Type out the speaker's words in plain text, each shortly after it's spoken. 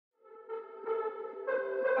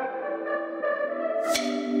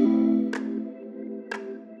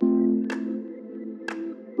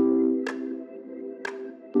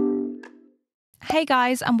Hey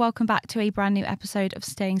guys, and welcome back to a brand new episode of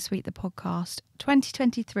Staying Sweet, the podcast.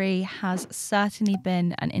 2023 has certainly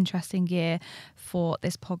been an interesting year for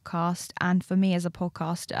this podcast and for me as a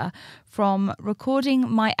podcaster. From recording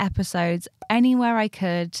my episodes anywhere I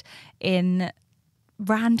could in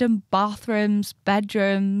random bathrooms,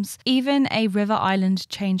 bedrooms, even a River Island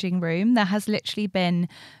changing room, there has literally been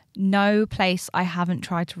no place I haven't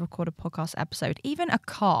tried to record a podcast episode, even a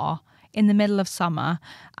car in the middle of summer.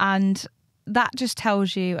 And that just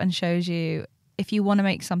tells you and shows you, if you want to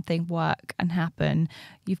make something work and happen,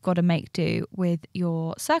 you've got to make do with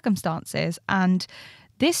your circumstances. And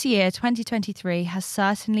this year, 2023, has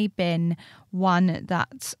certainly been one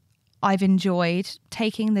that I've enjoyed,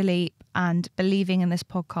 taking the leap and believing in this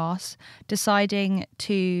podcast, deciding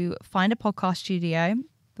to find a podcast studio,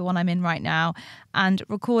 the one I'm in right now, and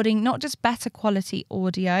recording not just better quality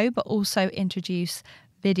audio, but also introduce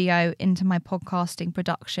video into my podcasting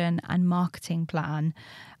production and marketing plan.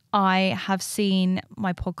 I have seen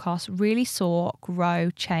my podcast really soar,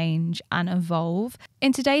 grow, change, and evolve.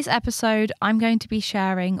 In today's episode, I'm going to be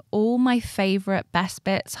sharing all my favourite best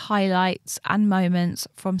bits, highlights, and moments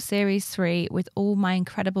from Series 3 with all my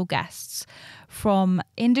incredible guests, from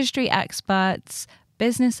industry experts,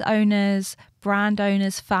 business owners, brand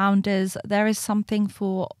owners, founders. There is something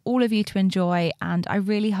for all of you to enjoy, and I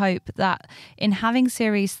really hope that in having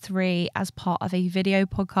Series 3 as part of a video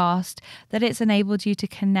podcast, that it's enabled you to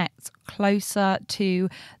connect closer to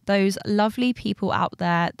those lovely people out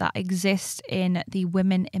there that exist in the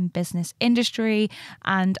women in business industry.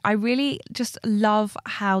 And I really just love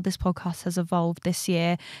how this podcast has evolved this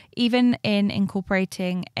year. Even in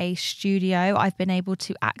incorporating a studio, I've been able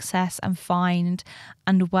to access and find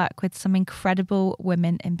and work with some incredible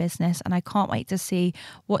women in business, and I can't wait to see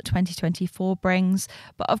what 2024 brings.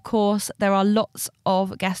 But of course, there are lots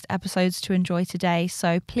of guest episodes to enjoy today,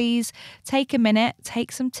 so please take a minute,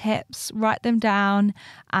 take some tips, write them down,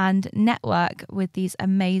 and network with these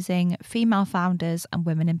amazing female founders and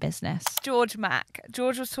women in business. George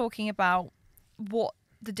was talking about what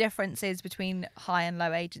the difference is between high and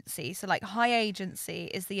low agency. So like high agency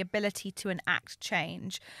is the ability to enact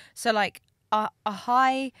change. So like a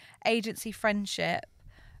high agency friendship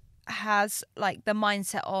has like the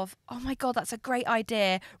mindset of, oh my God, that's a great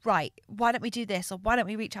idea. Right. Why don't we do this? Or why don't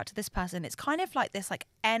we reach out to this person? It's kind of like this like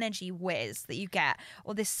energy whiz that you get,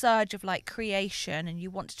 or this surge of like creation, and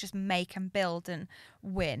you want to just make and build and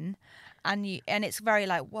win. And it's very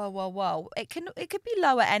like, whoa. It could be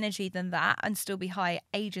lower energy than that and still be high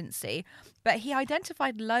agency. But he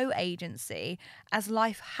identified low agency as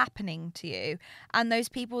life happening to you. And those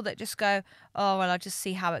people that just go, oh, well, I'll just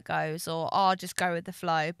see how it goes, or I'll just go with the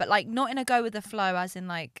flow. But like not in a go with the flow as in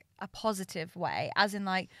like a positive way, as in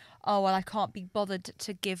like, oh, well, I can't be bothered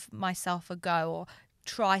to give myself a go or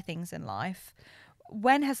try things in life.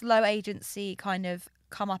 When has low agency kind of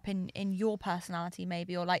come up in your personality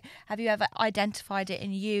maybe, or like have you ever identified it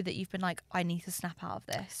in you that you've been like, I need to snap out of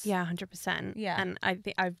this? Yeah, 100%. Yeah. And I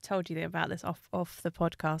think I've told you about this off the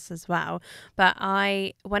podcast as well, but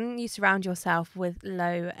when you surround yourself with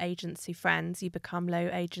low agency friends, you become low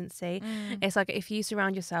agency. It's like if you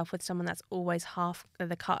surround yourself with someone that's always half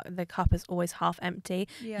the cup is always half empty,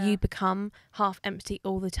 you become half empty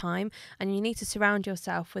all the time. And you need to surround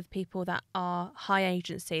yourself with people that are high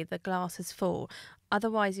agency, the glass is full.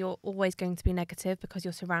 Otherwise, you're always going to be negative because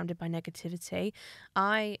you're surrounded by negativity.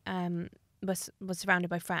 I was surrounded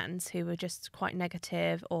by friends who were just quite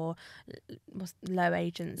negative or was low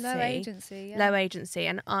agency. Low agency, yeah. Low agency.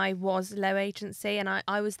 And I was low agency, and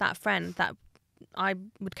I was that friend that I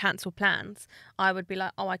would cancel plans. I would be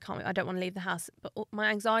like, oh, I don't want to leave the house. But my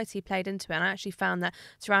anxiety played into it. And I actually found that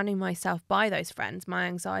surrounding myself by those friends, my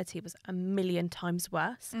anxiety was a million times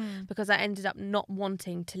worse because I ended up not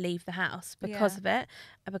wanting to leave the house because of it.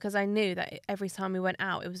 Because I knew that every time we went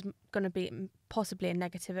out, it was going to be possibly a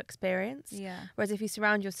negative experience. Yeah. Whereas if you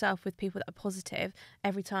surround yourself with people that are positive,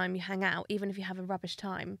 every time you hang out, even if you have a rubbish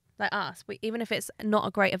time, like us, even if it's not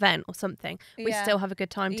a great event or something, we still have a good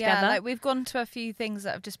time together. Yeah, like we've gone to a few things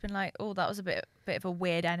that have just been like, oh, that was a bit of a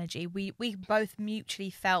weird energy. We both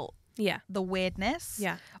mutually felt the weirdness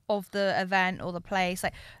of the event or the place.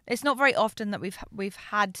 Like it's not very often that we've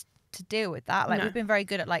had to deal with that. Like we've been very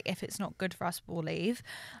good at like, if it's not good for us, we'll leave.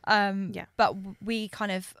 But we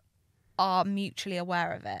kind of are mutually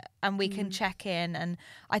aware of it, and we can check in. And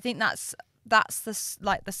I think that's the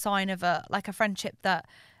like the sign of a friendship that,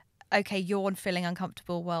 okay, you're feeling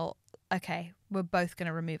uncomfortable. Well, okay, we're both going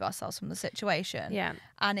to remove ourselves from the situation. Yeah.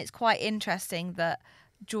 And it's quite interesting that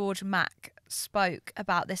George Mack spoke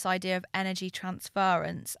about this idea of energy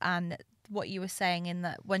transference and what you were saying, in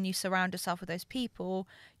that when you surround yourself with those people,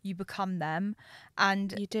 you become them.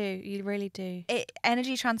 And you really do.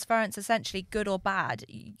 Energy transference, essentially, good or bad,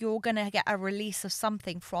 you're going to get a release of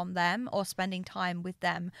something from them or spending time with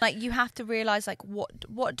them. Like, you have to realize, like,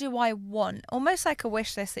 what do I want? Almost like a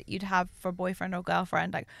wish list that you'd have for a boyfriend or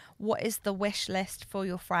girlfriend. Like, what is the wish list for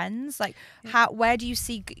your friends? Like, where do you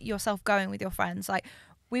see yourself going with your friends? Like,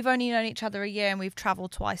 we've only known each other a year and we've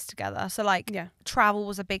traveled twice together. So, like, travel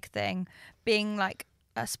was a big thing. Being, like,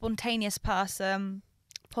 a spontaneous person.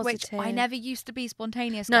 Positive. Which I never used to be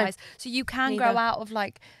spontaneous, guys. So you can grow out of,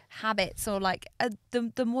 like, habits, or, like,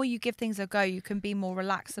 the more you give things a go, you can be more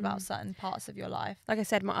relaxed about certain parts of your life. Like I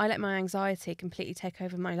said, I let my anxiety completely take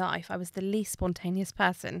over my life. I was the least spontaneous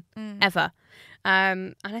person ever.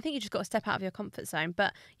 And I think you just got to step out of your comfort zone.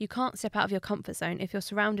 But you can't step out of your comfort zone if you're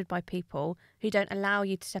surrounded by people who don't allow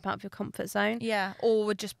you to step out of your comfort zone. Yeah, or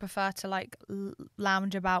would just prefer to, like,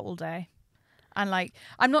 lounge about all day. And, like,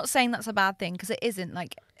 I'm not saying that's a bad thing, because it isn't.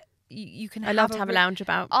 Like, you can I love to have a lounge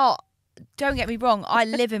about. Oh, don't get me wrong, I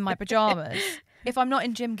live in my pajamas. If I'm not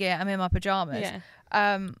in gym gear, I'm in my pajamas.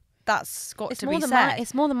 That's got to be said.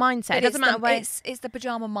 It's more the mindset. It doesn't matter where it's the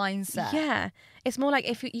pajama mindset. Yeah, it's more like,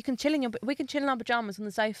 if you can chill we can chill in our pajamas on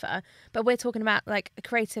the sofa, but we're talking about, like,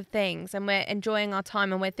 creative things, and we're enjoying our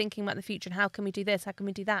time, and we're thinking about the future and how can we do this, how can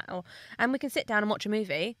we do that, and we can sit down and watch a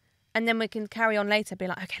movie. And then we can carry on later, be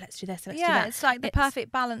like, okay, let's do this, let's do that. Yeah, it's like the perfect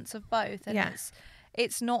balance of both. And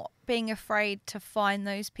it's not being afraid to find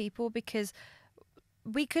those people, because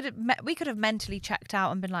we could have mentally checked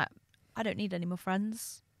out and been like, I don't need any more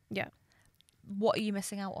friends. Yeah. What are you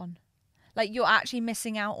missing out on? Like, you're actually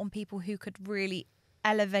missing out on people who could really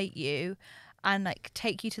elevate you and, like,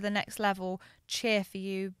 take you to the next level, cheer for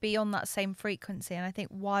you, be on that same frequency. And I think,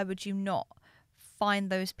 why would you not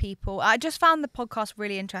find those people? I just found the podcast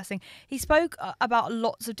really interesting. He spoke about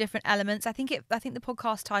lots of different elements. I think the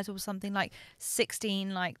podcast title was something like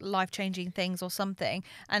 16 like life-changing things or something,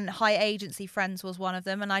 and high agency friends was one of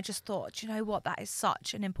them. And I just thought, do you know what, that is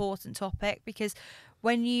such an important topic, because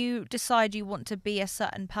when you decide you want to be a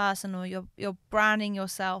certain person, or you're branding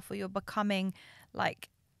yourself, or you're becoming, like,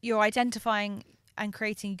 you're identifying and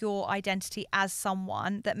creating your identity as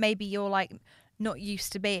someone that maybe you're, like, not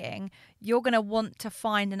used to being, you're going to want to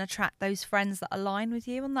find and attract those friends that align with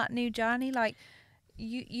you on that new journey. Like,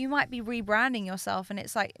 you might be rebranding yourself, and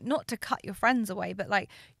it's like, not to cut your friends away, but, like,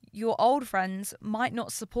 your old friends might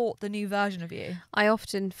not support the new version of you. I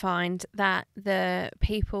often find that the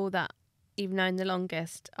people that you've known the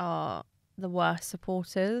longest are the worst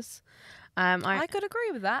supporters. I could agree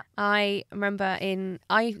with that. I remember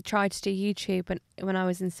I tried to do YouTube when I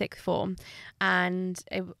was in sixth form, and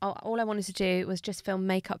all I wanted to do was just film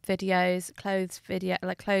makeup videos, clothes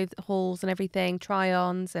hauls and everything,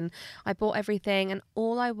 try-ons, and I bought everything, and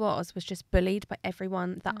all I was just bullied by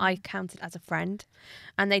everyone that I counted as a friend,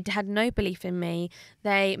 and they had no belief in me.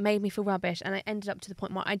 They made me feel rubbish, and I ended up to the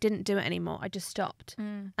point where I didn't do it anymore. I just stopped.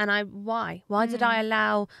 And why did I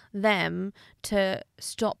allow them to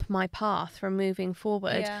stop my path from moving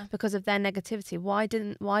forward because of their negativity? Why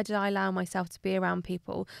did I allow myself to be around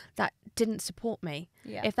people that didn't support me?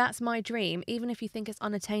 If that's my dream, even if you think it's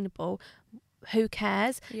unattainable, who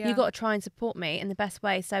cares? You got to try and support me in the best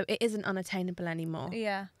way so it isn't unattainable anymore.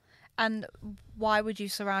 And why would you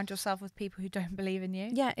surround yourself with people who don't believe in you?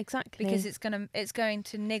 Yeah, exactly. Because it's going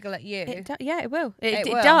to niggle at you. It will. It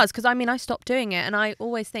does. Because I stopped doing it, and I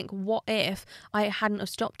always think, what if I hadn't have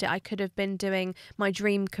stopped it? I could have been doing my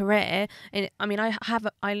dream career. And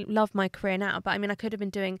I love my career now, but I could have been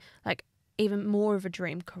doing, like, even more of a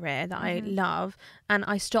dream career that I love, and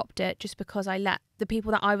I stopped it just because I let the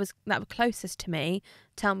people that were closest to me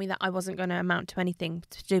tell me that I wasn't going to amount to anything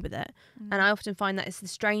to do with it. And I often find that it's the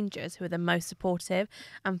strangers who are the most supportive,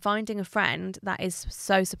 and finding a friend that is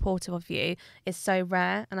so supportive of you is so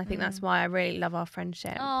rare, and I think that's why I really love our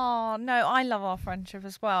friendship. Oh no, I love our friendship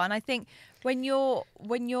as well. And I think when you're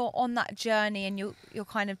on that journey and you're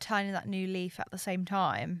kind of turning that new leaf at the same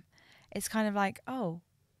time, it's kind of like, oh,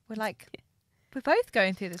 we're both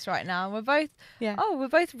going through this right now. We're both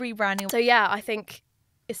rebranding. So yeah, I think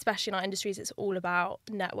especially in our industries, it's all about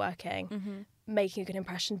networking, making a good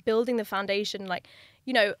impression, building the foundation. Like,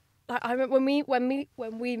 I remember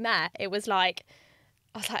when we met, it was like,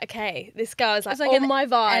 I was like, okay, this girl is like on my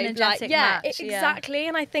vibe. Like, exactly.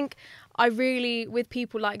 And I think with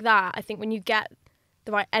people like that, I think when you get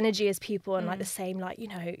the right energy as people and like the same, like,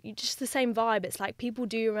 just the same vibe, it's like people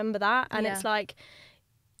do remember that. And it's like,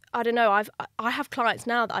 I don't know, I have clients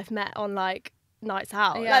now that I've met on like nights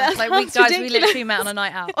out. Yeah, like we literally met on a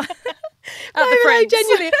night out. the Prince.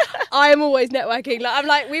 Genuinely, I am always networking. Like I'm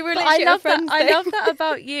like, we were literally friends. I love that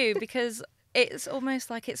about you, because it's almost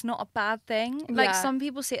like it's not a bad thing. Like Yeah. some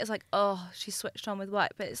people see it as like, oh, she's switched on with work,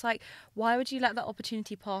 but it's like, why would you let that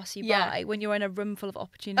opportunity pass you by when you're in a room full of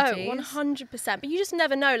opportunities? Oh, 100%. But you just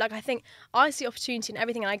never know. Like I think I see opportunity in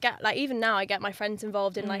everything, and I get like, even now I get my friends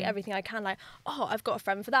involved in like everything I can. Like, oh, I've got a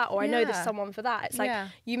friend for that, or I know there's someone for that. It's like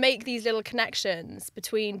you make these little connections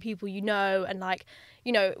between people you know, and like,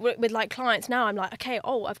 you know, with like clients now, I'm like, okay,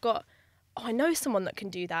 I know someone that can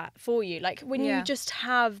do that for you. Like when you just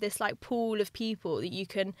have this like pool of people that you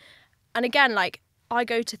can, and again, like I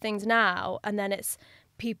go to things now and then it's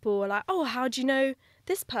people are like, oh, how do you know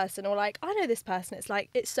this person? Or like, I know this person. It's like,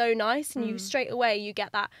 it's so nice. And you straight away, you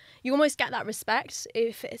almost get that respect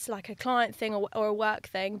if it's like a client thing or a work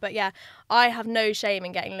thing. But yeah, I have no shame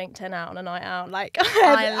in getting LinkedIn out on a night out. Like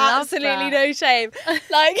I have absolutely no shame.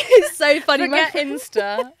 Like it's so funny. Forget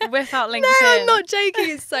Insta without LinkedIn. No, I'm not joking.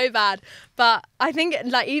 It's so bad. But I think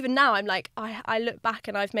like even now I'm like, I look back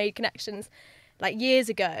and I've made connections like years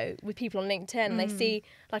ago with people on LinkedIn and they see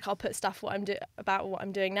like I'll put stuff about what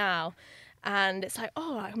I'm doing now. And it's like,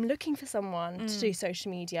 oh, I'm looking for someone to do social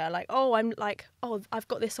media. Like, oh, I'm like, oh, I've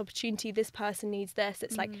got this opportunity. This person needs this.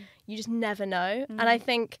 It's like, you just never know. And I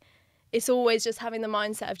think it's always just having the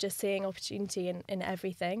mindset of just seeing opportunity in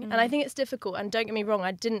everything. And I think it's difficult. And don't get me wrong,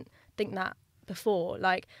 I didn't think that before.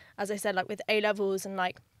 Like, as I said, like with A-levels and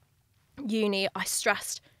like uni, I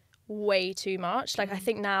stressed way too much. Like, I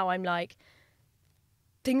think now I'm like,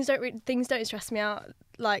 things don't stress me out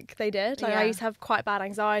like they did. Like I used to have quite bad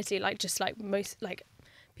anxiety, like just like most like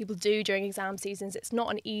people do during exam seasons. It's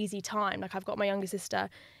not an easy time. Like I've got my younger sister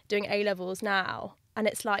doing A-levels now, and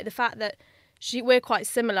it's like the fact that we're quite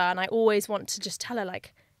similar, and I always want to just tell her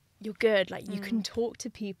like, you're good, like you can talk to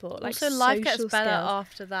people. Like also life gets better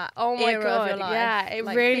after that. Oh my era god, of your life. yeah, it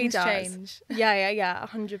like, really things does. Change. Yeah,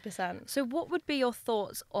 100%. So what would be your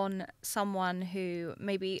thoughts on someone who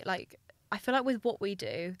maybe like, I feel like with what we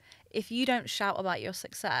do, if you don't shout about your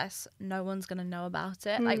success, no one's going to know about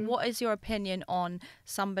it. Like, what is your opinion on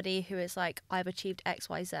somebody who is like, I've achieved X,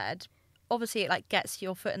 Y, Z? Obviously, it like gets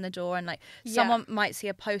your foot in the door, and like someone might see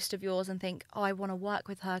a post of yours and think, oh, I want to work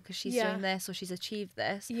with her because she's doing this or she's achieved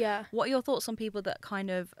this. Yeah. What are your thoughts on people that kind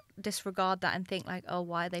of disregard that and think like, oh,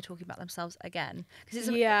 why are they talking about themselves again? Because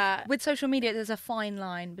with social media, there's a fine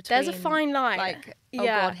line between. There's a fine line. Like, oh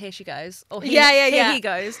God, here she goes. Or here he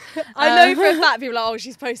goes. I know for a fact people are like, oh,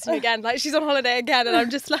 she's posting again. Like she's on holiday again, and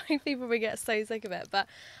I'm just like, people will get so sick of it. But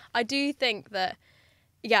I do think that,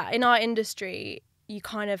 in our industry, you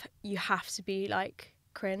have to be like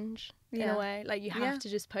cringe in a way. Like you have to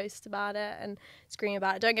just post about it and scream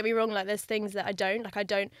about it. Don't get me wrong, like there's things that I don't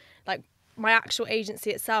like my actual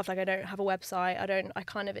agency itself, like I don't have a website.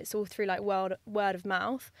 It's all through like word of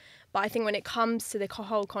mouth. But I think when it comes to the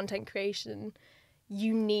whole content creation,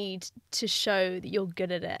 you need to show that you're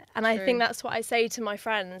good at it. And I think that's what I say to my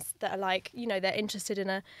friends that are like, you know, they're interested in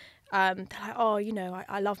they're like, oh, you know,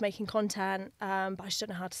 I love making content, but I just don't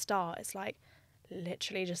know how to start. It's like,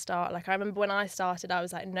 literally just start. Like I remember when I started, I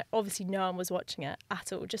was like, no, obviously no one was watching it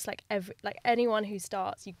at all. Just like anyone who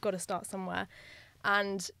starts, you've got to start somewhere.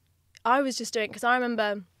 And I was just doing, because I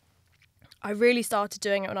remember I really started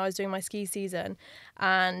doing it when I was doing my ski season,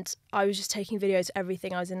 and I was just taking videos of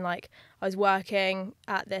everything. I was working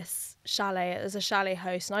at this chalet as a chalet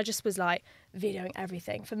host, and I just was like videoing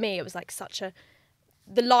everything. For me, it was like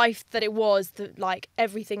the life that it was, like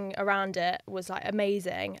everything around it was like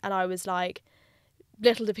amazing. And I was like,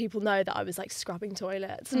 little do people know that I was like scrubbing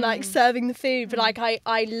toilets and like serving the food, but like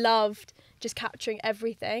I loved just capturing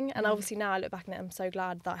everything. And obviously now I look back on it, I'm so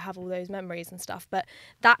glad that I have all those memories and stuff. But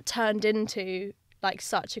that turned into like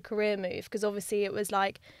such a career move, because obviously it was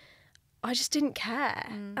like I just didn't care.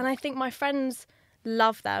 And I think my friends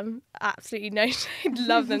love them, absolutely no shade,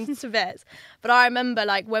 love them to bits. But I remember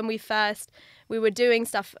like when we were doing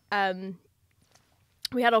stuff,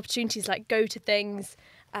 we had opportunities like go to things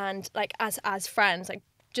and like as friends, like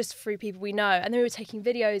just through people we know, and then we were taking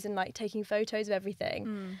videos and like taking photos of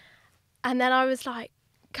everything. And then I was like,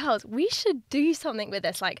 girls, we should do something with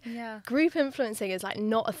this. Like group influencing is like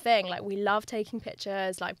not a thing. Like we love taking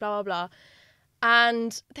pictures, like blah blah blah.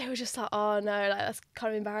 And they were just like, oh no, like that's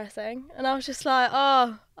kind of embarrassing. And I was just like,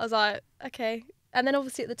 I was like, okay. And then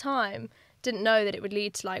obviously at the time didn't know that it would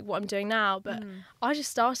lead to like what I'm doing now, but I just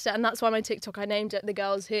started it. And that's why my TikTok, I named it The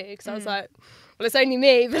Girls Who, because I was like, well, it's only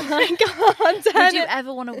me, but I can't turn Would you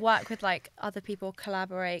ever want to work with like other people,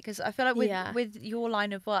 collaborate? Because I feel like with your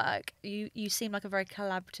line of work, you seem like a very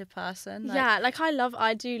collaborative person. Like,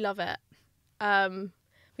 I do love it.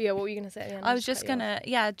 But yeah, what were you going to say at the end? I was just gonna,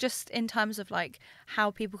 just in terms of like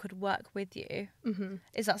how people could work with you. Mm-hmm.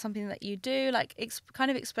 Is that something that you do? Like, kind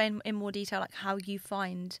of explain in more detail, like how you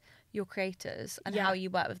find your creators and how you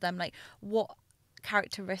work with them. Like, what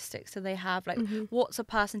characteristics do they have? Like, what's a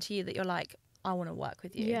person to you that you're like, I want to work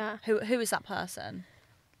with you? Yeah. Who is that person?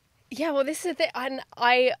 Yeah, well, this is the thing. And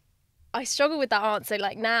I struggle with that answer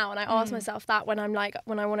like now, and I ask myself that when I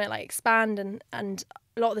want to like expand, and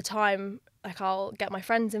a lot of the time like I'll get my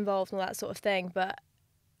friends involved and all that sort of thing, but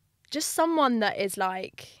just someone that is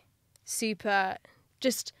like super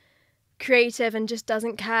just creative and just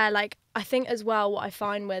doesn't care. Like, I think as well, what I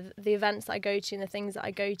find with the events that I go to and the things that I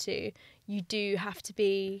go to, you do have to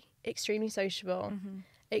be extremely sociable,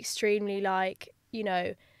 extremely like, you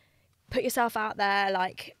know, put yourself out there,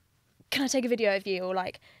 like, can I take a video of you, or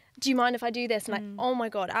like, do you mind if I do this? And like, oh my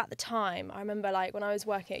God, at the time, I remember like when I was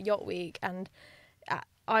working at Yacht Week, and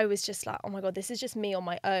I was just like, oh my God, this is just me on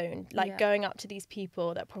my own. Like going up to these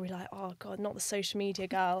people that are probably like, oh God, not the social media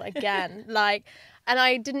girl again. Like, and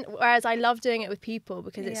I didn't, whereas I love doing it with people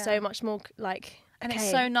because it's so much more like, and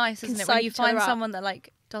it's so nice, isn't it, when you find someone that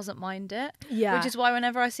like doesn't mind it. Yeah. Which is why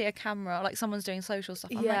whenever I see a camera, like someone's doing social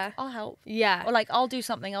stuff, I'm like, I'll help. Yeah. Or like, I'll do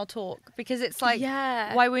something, I'll talk. Because it's like,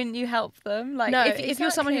 why wouldn't you help them? Like, no, if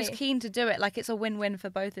you're someone who's keen to do it, like it's a win-win for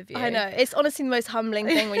both of you. I know. It's honestly the most humbling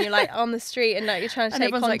thing when you're like on the street and like you're trying to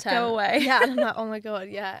take content. Like, go away. Yeah. And I'm like, oh my God,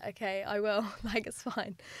 yeah, okay, I will. Like, it's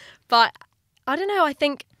fine. But I don't know, I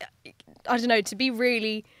think, to be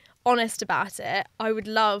really honest about it, I would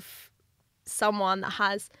love someone that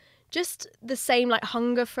has just the same like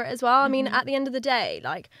hunger for it as well. I mean, at the end of the day,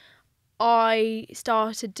 like I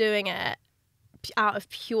started doing it out of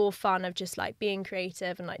pure fun of just like being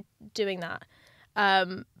creative and like doing that.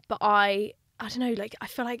 But I don't know, like I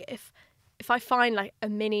feel like if I find like a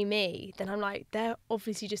mini me, then I'm like, they're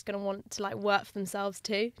obviously just going to want to like work for themselves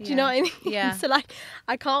too. Do you know what I mean? Yeah. So like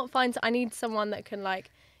I need someone that can like,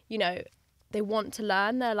 you know, they want to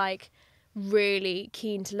learn. They're like really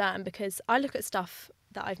keen to learn, because I look at stuff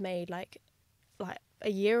that I've made like a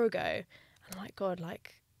year ago, and I'm like, God,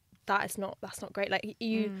 like that's not great. Like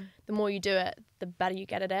the more you do it, the better you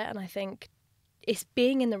get at it. And I think it's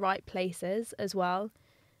being in the right places as well.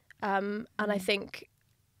 And I think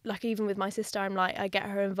like even with my sister, I'm like, I get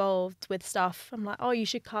her involved with stuff. I'm like, oh, you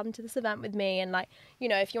should come to this event with me, and like, you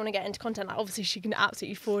know, if you want to get into content, like obviously she can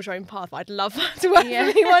absolutely forge her own path. I'd love her to work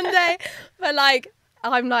with me one day, but like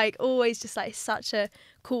I'm like always just like such a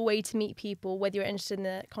cool way to meet people, whether you're interested in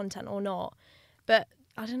the content or not. But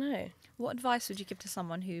I don't know. What advice would you give to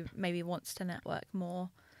someone who maybe wants to network more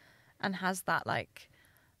and has that like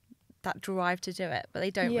that drive to do it, but they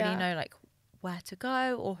don't really know like where to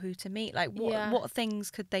go or who to meet? Like what things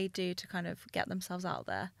could they do to kind of get themselves out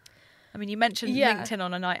there? I mean, you mentioned LinkedIn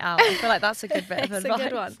on a night out. I feel like that's a good bit of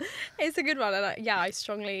advice. It's a good one. And I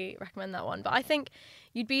strongly recommend that one. But I think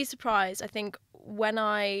you'd be surprised. I think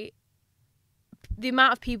the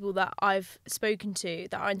amount of people that I've spoken to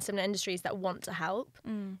that are in similar industries that want to help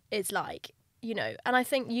is like, you know, and I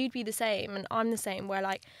think you'd be the same and I'm the same, where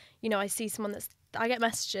like, you know, I see someone I get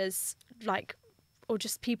messages like, or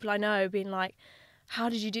just people I know being like, how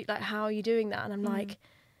are you doing that? And I'm like,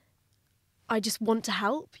 I just want to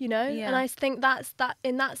help, you know? Yeah. And I think that's that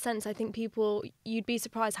in that sense, I think you'd be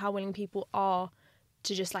surprised how willing people are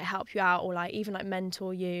to just like help you out or like even like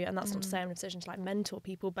mentor you. And that's not to say I'm in a position to like mentor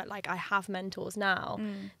people, but like I have mentors now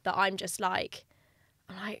that I'm like,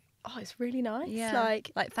 oh, it's really nice. Yeah.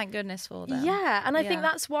 Like thank goodness for them. Yeah. And I think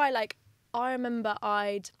that's why like I remember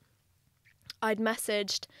I'd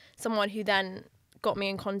messaged someone who then got me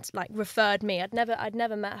in contact, like referred me. I'd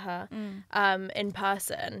never met her in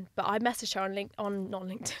person, but I messaged her not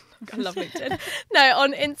LinkedIn. I love LinkedIn. No,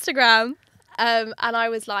 on Instagram. And I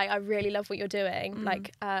was like, I really love what you're doing.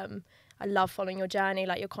 Like, I love following your journey.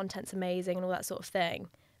 Like, your content's amazing and all that sort of thing.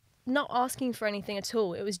 Not asking for anything at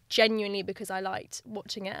all. It was genuinely because I liked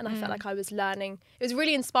watching it and I felt like I was learning. It was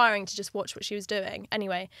really inspiring to just watch what she was doing.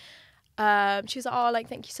 Anyway, she was like, oh, like,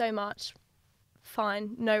 thank you so much.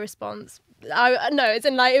 Fine, no response. It's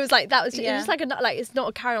in like, it was like, that was, it was just like, it's not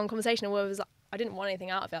a carry-on conversation where it was like, I didn't want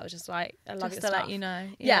anything out of it. I was just like, I love your stuff. Just to let you know.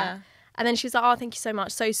 Yeah. And then she was like, oh, thank you so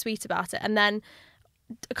much. So sweet about it. And then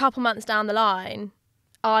a couple months down the line,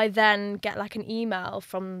 I then get like an email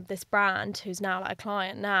from this brand who's now like a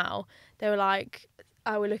client now. They were like,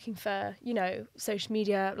 oh, we're looking for, you know, social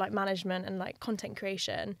media like management and like content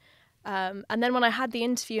creation. And then when I had the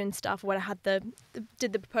interview and stuff, when I had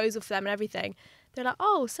did the proposal for them and everything, they're like,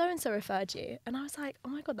 oh, so-and-so referred you. And I was like, oh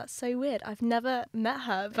my God, that's so weird. I've never met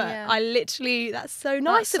her, but I literally, that's so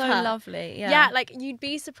nice of her. That's so lovely. Yeah. Yeah, like you'd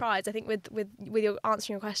be surprised. I think with your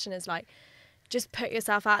answering your question is like, just put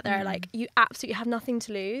yourself out there. Like, you absolutely have nothing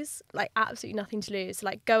to lose. Like, absolutely nothing to lose.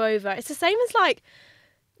 Like, go over. It's the same as like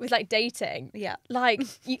with like dating. Yeah. Like,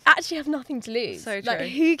 you actually have nothing to lose. So true. Like,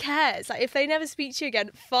 who cares? Like, if they never speak to you again,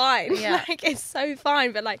 fine. Yeah. Like, it's so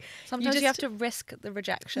fine. But like, sometimes you have to risk the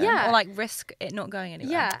rejection, Yeah. or like risk it not going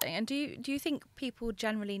anywhere. Yeah. And do you think people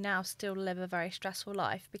generally now still live a very stressful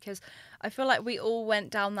life? Because I feel like we all went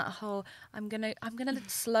down that whole I'm gonna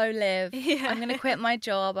slow live. Yeah. I'm gonna quit my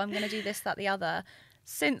job. I'm gonna do this, that, the other.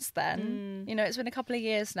 Since then, you know, it's been a couple of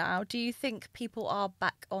years now. Do you think people are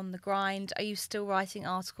back on the grind? Are you still writing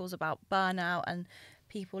articles about burnout and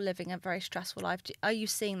people living a very stressful life? Are you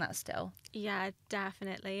seeing that still? Yeah,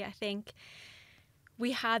 definitely. I think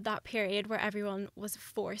we had that period where everyone was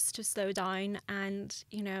forced to slow down, and,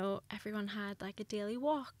 you know, everyone had like a daily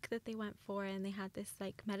walk that they went for, and they had this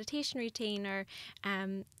like meditation routine, or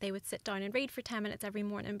they would sit down and read for 10 minutes every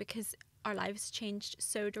morning, because our lives changed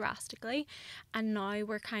so drastically. And now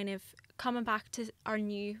we're kind of coming back to our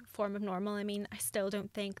new form of normal. I mean, I still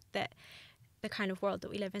don't think that the kind of world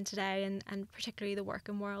that we live in today, and particularly the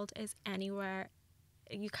working world, is anywhere,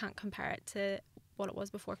 you can't compare it to what it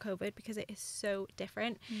was before COVID, because it is so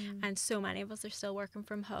different. And so many of us are still working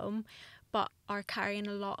from home, but are carrying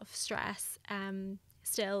a lot of stress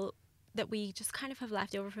still, that we just kind of have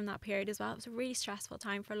left over from that period as well. It was a really stressful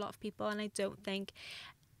time for a lot of people, and I don't think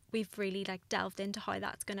we've really like delved into how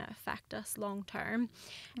that's going to affect us long term.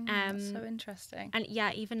 That's so interesting. And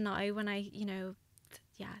yeah, even now when I, you know,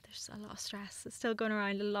 there's a lot of stress. It's still going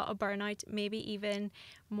around, a lot of burnout, maybe even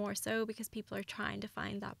more so because people are trying to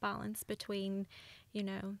find that balance between, you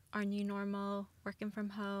know, our new normal, working from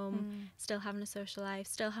home, still having a social life,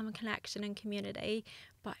 still having connection and community.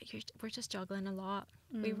 But we're just juggling a lot.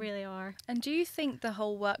 We really are. And do you think the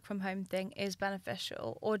whole work from home thing is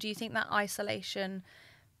beneficial, or do you think that isolation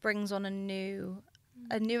brings on a new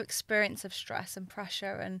experience of stress and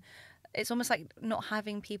pressure, and it's almost like not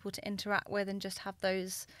having people to interact with and just have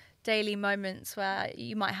those daily moments where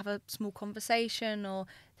you might have a small conversation or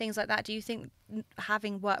things like that? Do you think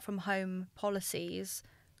having work from home policies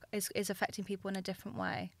is affecting people in a different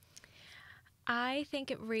way? I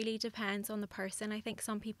think it really depends on the person. I think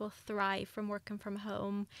some people thrive from working from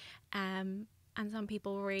home, and some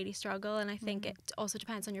people really struggle. And I think it also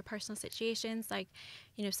depends on your personal situations. Like,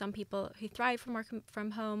 you know, some people who thrive from working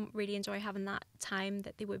from home really enjoy having that time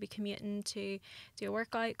that they would be commuting to do a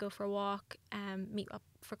workout, go for a walk, meet up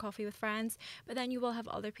for coffee with friends. But then you will have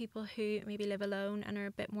other people who maybe live alone and are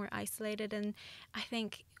a bit more isolated. And I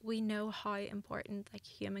think we know how important like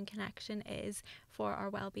human connection is for our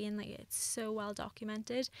well-being. Like, it's so well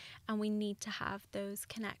documented, and we need to have those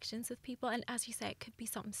connections with people. And as you say, it could be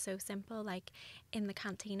something so simple, like in the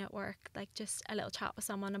canteen at work, like just a little chat with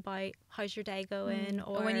someone about how's your day going,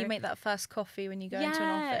 or when you make that first coffee when you go into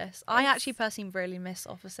an Yeah, office. I actually personally really miss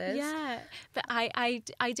offices. Yeah, but I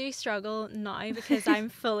do struggle now because I'm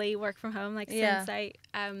fully work from home. Like, since I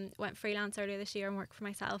went freelance earlier this year and work for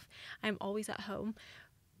myself, I'm always at home.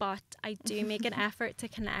 But I do make an effort to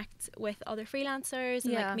connect with other freelancers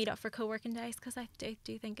and like meet up for co-working days, because I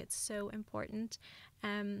do think it's so important.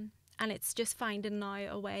 And it's just finding now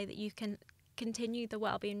a way that you can continue the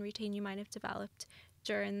wellbeing routine you might have developed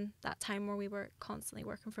during that time where we were constantly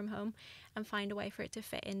working from home, and find a way for it to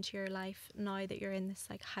fit into your life now that you're in this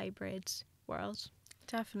like hybrid world.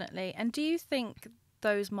 Definitely. And do you think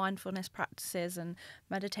those mindfulness practices and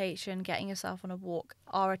meditation, getting yourself on a walk,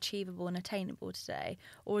 are achievable and attainable today?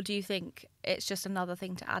 Or do you think it's just another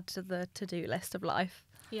thing to add to the to-do list of life?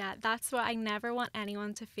 Yeah, that's what I never want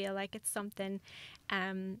anyone to feel like it's something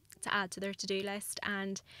to add to their to-do list.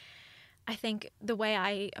 And I think the way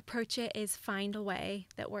I approach it is find a way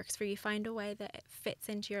that works for you, find a way that it fits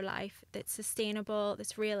into your life, that's sustainable,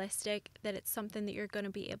 that's realistic, that it's something that you're going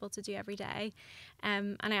to be able to do every day.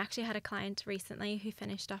 And I actually had a client recently who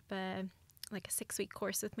finished up a 6-week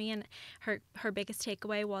course with me, and her biggest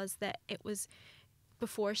takeaway was that it was,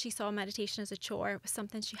 before she saw meditation as a chore, it was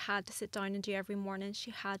something she had to sit down and do every morning, she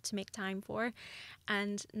had to make time for.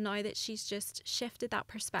 And now that she's just shifted that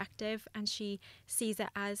perspective and she sees it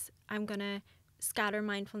as, I'm going to scatter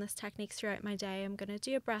mindfulness techniques throughout my day, I'm going to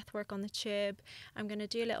do a breath work on the tube, I'm going to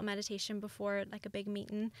do a little meditation before like a big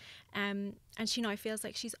meeting, and she now feels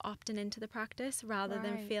like she's opting into the practice rather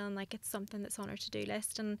than feeling like it's something that's on her to-do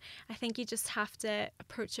list. And I think you just have to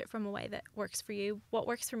approach it from a way that works for you. What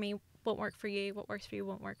works for me won't work for you, what works for you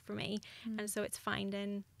won't work for me. And so it's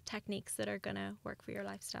finding techniques that are going to work for your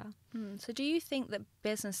lifestyle. So do you think that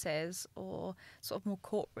businesses or sort of more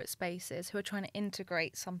corporate spaces who are trying to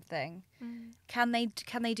integrate something, can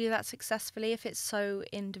they do that successfully if it's so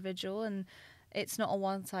individual? And it's not a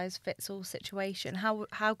one size fits all situation.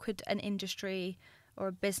 How could an industry or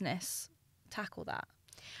a business tackle that?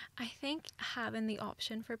 I think having the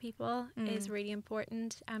option for people is really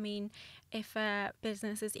important. I mean, if a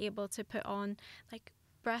business is able to put on like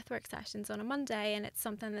breathwork sessions on a Monday, and it's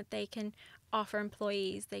something that they can offer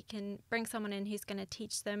employees, they can bring someone in who's going to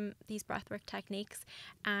teach them these breathwork techniques,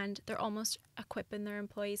 and they're almost equipping their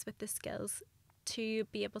employees with the skills to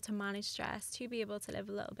be able to manage stress, to be able to live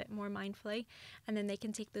a little bit more mindfully, and then they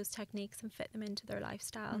can take those techniques and fit them into their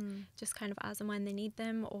lifestyle just kind of as and when they need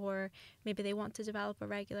them. Or maybe they want to develop a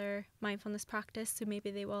regular mindfulness practice, so maybe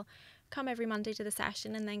they will come every Monday to the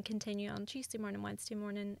session and then continue on Tuesday morning, Wednesday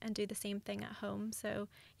morning, and do the same thing at home. So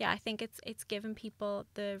yeah, I think it's giving people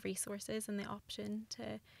the resources and the option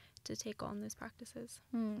to take on those practices.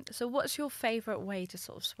 So what's your favourite way to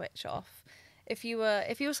sort of switch off? If you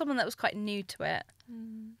were someone that was quite new to it,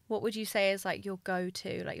 what would you say is like your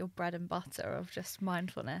go-to, like your bread and butter of just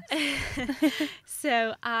mindfulness?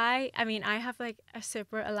 So I mean, I have like a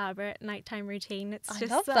super elaborate nighttime routine. It's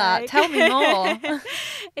just I love like, that. Tell me more.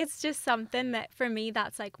 It's just something that for me,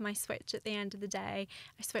 that's like my switch at the end of the day.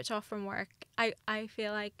 I switch off from work. I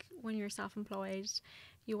feel like when you're self-employed,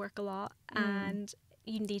 you work a lot and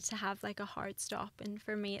you need to have like a hard stop. And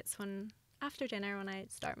for me, it's after dinner when I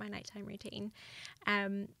start my nighttime routine.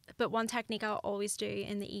 But one technique I'll always do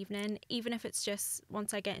in the evening, even if it's just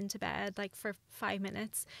once I get into bed, like for 5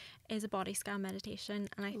 minutes, is a body scan meditation.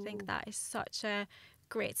 And I think that is such a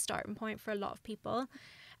great starting point for a lot of people.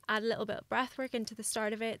 Add a little bit of breath work into the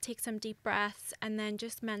start of it, take some deep breaths, and then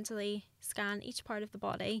just mentally scan each part of the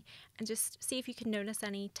body and just see if you can notice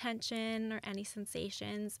any tension or any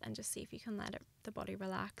sensations, and just see if you can let the body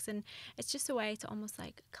relax. And it's just a way to almost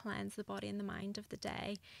like cleanse the body and the mind of the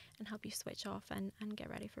day and help you switch off and get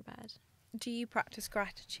ready for bed. Do you practice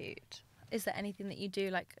gratitude? Is there anything that you do?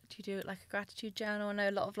 Like, do you do it like a gratitude journal? I know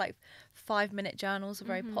a lot of like 5-minute journals are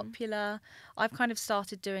very popular. I've kind of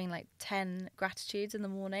started doing like 10 gratitudes in the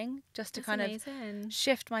morning just to of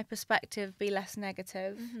shift my perspective, be less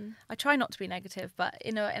negative. I try not to be negative, but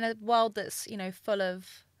in a world that's, full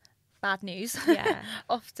of bad news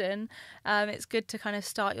often, it's good to kind of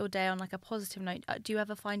start your day on like a positive note. Do you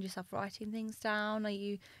ever find yourself writing things down? Are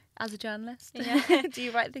you, as a journalist, do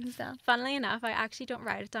you write things down? Funnily enough, I actually don't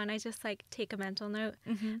write it down. I just like take a mental note.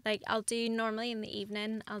 Like I'll do normally in the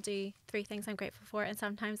evening, I'll do 3 things I'm grateful for, and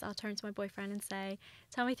sometimes I'll turn to my boyfriend and say,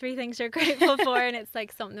 tell me 3 things you're grateful for, and it's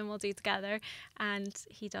like something we'll do together, and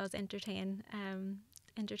he does entertain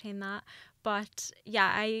that. But yeah,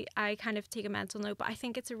 I kind of take a mental note, but I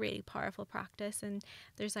think it's a really powerful practice, and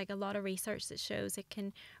there's like a lot of research that shows it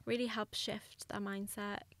can really help shift that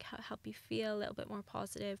mindset, help you feel a little bit more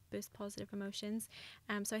positive, boost positive emotions.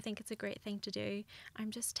 So I think it's a great thing to do. I'm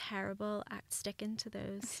just terrible at sticking to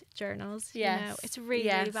those journals. It's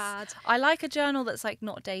really bad. I like a journal that's like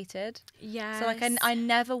not dated. Yeah. So like I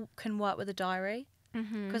never can work with a diary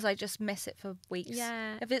because I just miss it for weeks.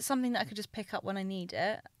 Yeah. If it's something that I could just pick up when I need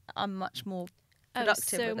it, I'm much more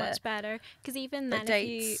productive with it. So much better. Because even then, if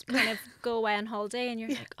you kind of go away on holiday and you're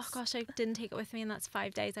like, oh gosh, I didn't take it with me, and that's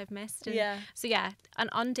 5 days I've missed. And so yeah, an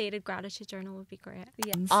undated gratitude journal would be great.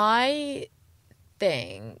 I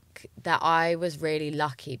think that I was really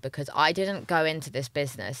lucky because I didn't go into this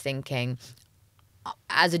business thinking,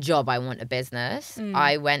 as a job, I want a business.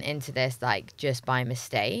 I went into this like just by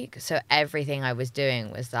mistake. So everything I was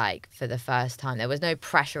doing was like for the first time. There was no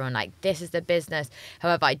pressure on like, this is the business.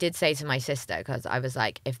 However, I did say to my sister, because I was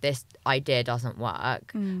like, if this idea doesn't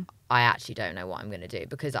work, I actually don't know what I'm going to do,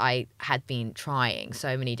 because I had been trying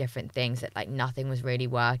so many different things that like nothing was really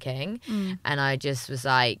working. And I just was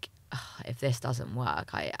like, oh, if this doesn't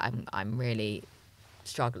work, I'm really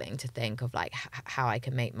struggling to think of like how I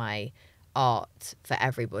can make my art for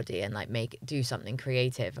everybody and like do something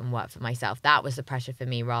creative and work for myself. That was the pressure for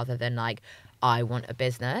me, rather than like I want a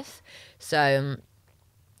business. So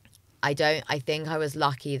I think I was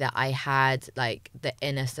lucky that I had like the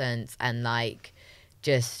innocence and like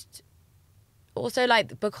just also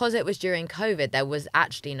like, because it was during COVID, there was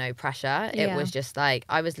actually no pressure. It was just like,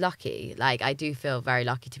 I was lucky. Like I do feel very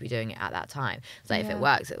lucky to be doing it at that time. It's like, if it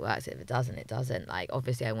works, it works. If it doesn't, it doesn't. Like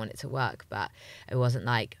obviously I want it to work, but it wasn't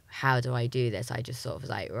like, how do I do this? I just sort of was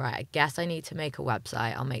like, right, I guess I need to make a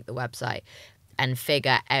website. I'll make the website and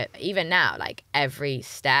figure even now, like every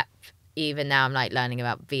step. Even now I'm like learning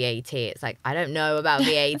about VAT. It's like, I don't know about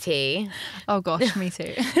VAT. Oh gosh, me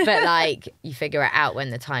too. But like you figure it out when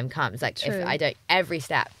the time comes. Like True. if I don't, every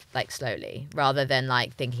step like slowly, rather than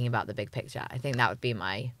like thinking about the big picture. I think that would be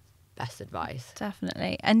my best advice.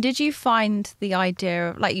 Definitely. And did you find the idea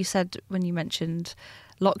of, like you said when you mentioned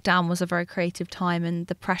lockdown was a very creative time and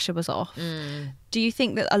the pressure was off. Do you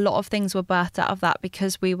think that a lot of things were birthed out of that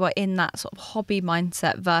because we were in that sort of hobby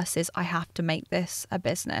mindset versus I have to make this a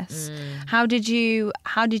business? How did you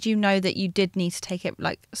know that you did need to take it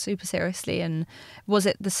like super seriously, and was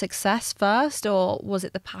it the success first or was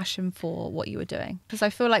it the passion for what you were doing? Because I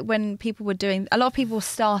feel like when people were doing, a lot of people were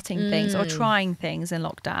starting things or trying things in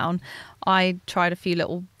lockdown. I tried a few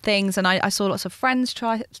little things and I saw lots of friends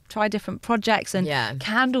try different projects, and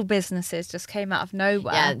candle businesses just came out of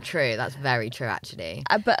nowhere. Yeah, true. That's very true, actually.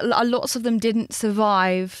 But lots of them didn't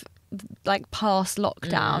survive like past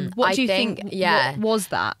lockdown. What do you think what was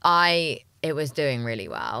that? It was doing really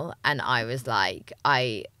well, and I was like,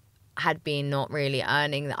 I had been not really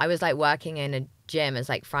earning. I was like working in a gym as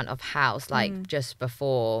like front of house like just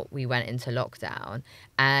before we went into lockdown.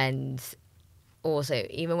 And also,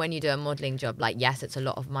 even when you do a modelling job, like, yes, it's a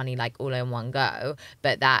lot of money, like, all in one go,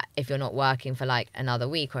 but that if you're not working for, like, another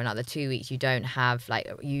week or another 2 weeks, you don't have, like,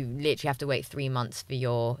 you literally have to wait 3 months for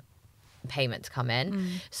your payment to come in.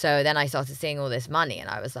 So then I started seeing all this money, and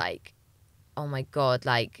I was like, oh, my God,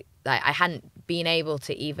 like I hadn't been able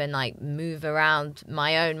to even, like, move around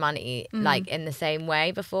my own money, like, in the same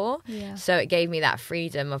way before. So it gave me that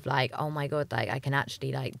freedom of, like, oh, my God, like, I can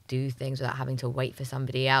actually, like, do things without having to wait for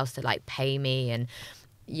somebody else to, like, pay me. And,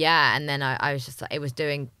 and then I was just, like, it was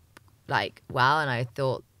doing, like, well, and I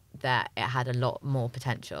thought that it had a lot more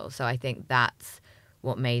potential. So I think that's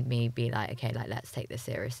what made me be like, okay, like, let's take this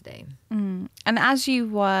seriously. And as you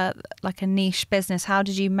were like a niche business, how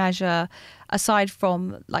did you measure, aside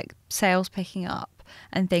from like sales picking up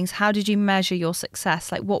and things, how did you measure your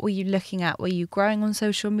success? Like, what were you looking at? Were you growing on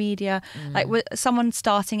social media? Like, with someone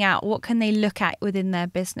starting out, what can they look at within their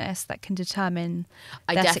business that can determine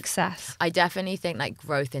their success? I definitely think like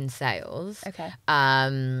growth in sales. Okay.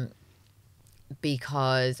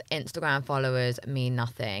 Because Instagram followers mean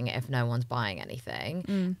nothing if no one's buying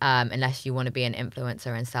anything, unless you want to be an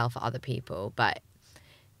influencer and sell for other people. But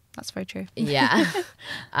that's very true.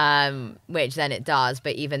 Which then it does.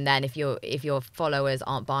 But even then, if your followers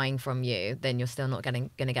aren't buying from you, then you're still not going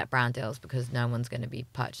to get brand deals because no one's going to be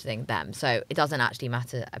purchasing them. So it doesn't actually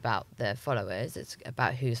matter about the followers. It's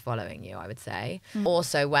about who's following you, I would say.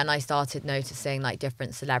 Also, when I started noticing like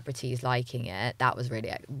different celebrities liking it, that was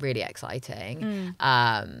really, really exciting.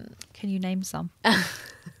 Can you name some?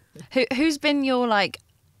 Who's been your like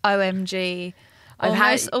OMG,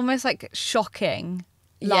 almost like shocking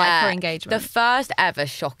like or engagement? The first ever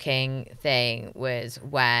shocking thing was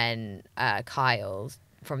when Kyle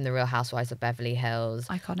from The Real Housewives of Beverly Hills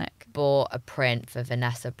bought a print for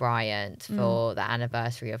Vanessa Bryant for the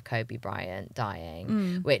anniversary of Kobe Bryant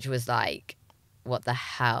dying, which was like, what the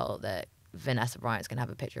hell, that Vanessa Bryant's gonna have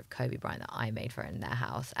a picture of Kobe Bryant that I made for her in their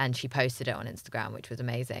house, and she posted it on Instagram, which was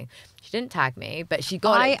amazing. She didn't tag me, but she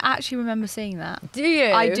got I actually remember seeing that. Do you?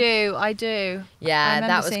 I do. Yeah,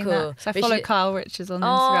 that was cool. That. So I follow Kyle Richards on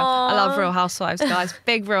Instagram. I love Real Housewives, guys.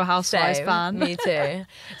 Big Real Housewives fan. Me too.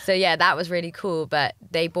 So yeah, that was really cool. But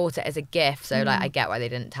they bought it as a gift, so like I get why they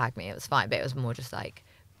didn't tag me. It was fine, but it was more just like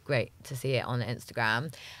great to see it on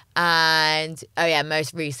Instagram. And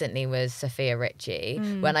most recently was Sophia Richie.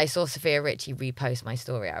 When I saw Sophia Richie repost my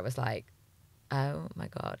story, I was like, oh my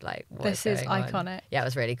God, like, what this is iconic on? Yeah, it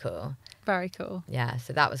was really cool. Very cool. Yeah,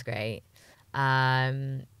 so that was great.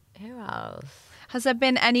 Who else? Has there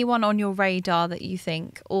been anyone on your radar that you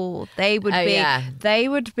think, they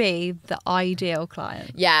would be the ideal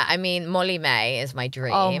client? Yeah, I mean, Molly May is my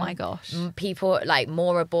dream. Oh my gosh. People like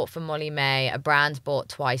Maura bought for Molly May. A brand bought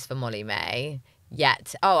twice for Molly May.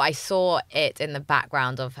 Yet, I saw it in the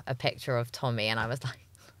background of a picture of Tommy, and I was like,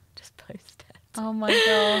 just post it. Oh my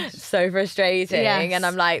gosh. So frustrating. Yes. And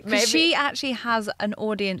I'm like, maybe she actually has an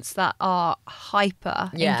audience that are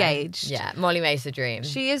hyper engaged. Yeah, Molly May's the dream.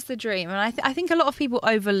 She is the dream. And I think a lot of people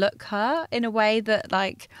overlook her in a way that,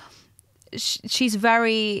 like, she's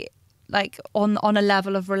very, like, on a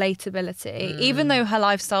level of relatability, even though her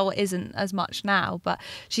lifestyle isn't as much now, but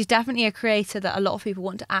she's definitely a creator that a lot of people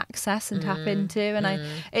want to access and tap into. And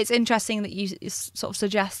it's interesting that you sort of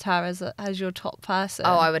suggest her as your top person.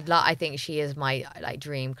 I would love. I think she is my like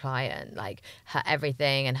dream client. Like, her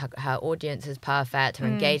everything, and her audience is perfect. Her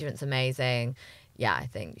engagement's amazing. Yeah, I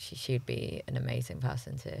think she'd be an amazing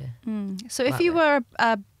person to. So if you were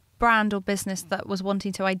a brand or business that was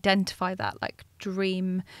wanting to identify that like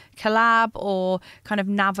dream collab or kind of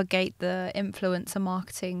navigate the influencer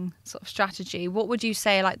marketing sort of strategy, what would you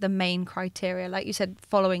say like the main criteria? Like you said,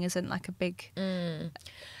 following isn't like a big deal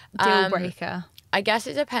breaker. I guess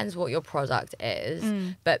it depends what your product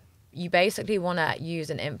is, but you basically want to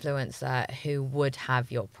use an influencer who would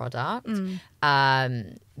have your product.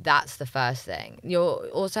 that's the first thing. You'll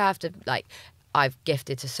also have to, like, I've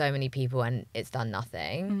gifted to so many people and it's done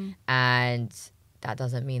nothing. And that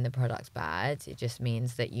doesn't mean the product's bad. It just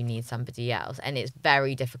means that you need somebody else. And it's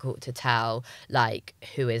very difficult to tell, like,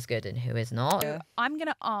 who is good and who is not. So I'm going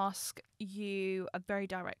to ask you a very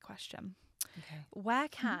direct question. Okay. Where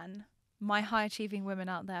can my high achieving women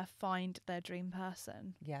out there find their dream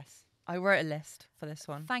person? Yes. I wrote a list for this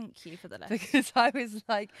one. Thank you for the list. Because I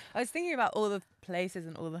was thinking about all the places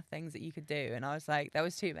and all the things that you could do. And I was like, there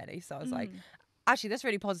was too many. So I was like, actually, that's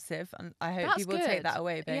really positive. And I hope That's people good. take that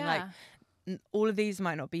away, being like, Yeah. all of these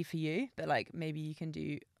might not be for you, but like maybe you can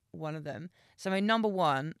do one of them. So my number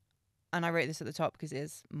one, and I wrote this at the top because it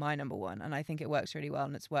is my number one, and I think it works really well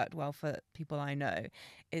and it's worked well for people I know,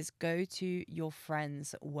 is go to your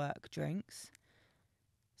friends' work drinks.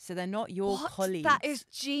 So they're not your colleagues. That is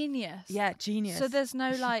genius. Yeah, genius. So there's no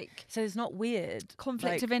like So it's not weird.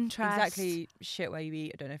 conflict of interest. Exactly shit where you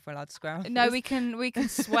eat. I don't know if we're allowed to swear on No, this. we can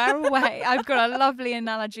swear away. I've got a lovely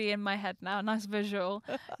analogy in my head now, nice visual.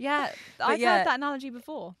 Yeah, I've heard that analogy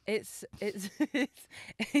before. It's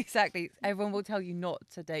exactly. Everyone will tell you not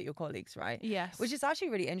to date your colleagues, right? Yes. Which is actually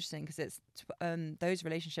really interesting because it's those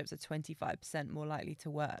relationships are 25% more likely to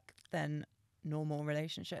work than normal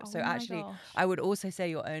relationships. Oh So my actually, gosh. I would also say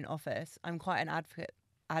your own office. I'm quite an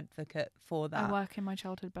advocate for that. I work in my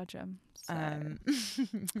childhood bedroom. So.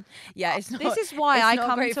 Yeah, it's not. This is why it's I not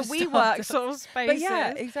come great to for WeWork startups. sort of spaces. But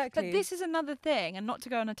yeah, exactly. But this is another thing, and not to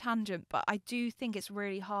go on a tangent, but I do think it's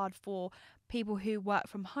really hard for people who work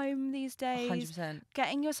from home these days. 100%.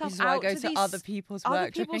 Getting yourself This is why I out go to to these other people's other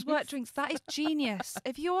work people's drinks. work drinks. That is genius.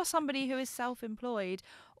 If you're somebody who is self-employed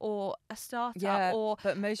or a startup, Yeah, or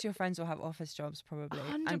but most of your friends will have office jobs probably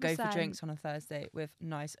and go for 100%. drinks on a Thursday with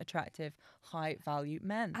nice, attractive, high-value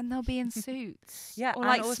men. and they'll be in suits. Yeah, or and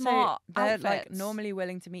like also smart they're outfits. like normally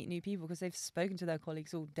willing to meet new people because they've spoken to their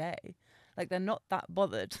colleagues all day. Like they're not that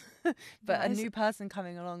bothered. But a Nice. new person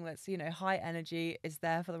coming along that's, you know, high energy is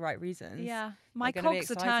there for the right reasons. Yeah, my gonna be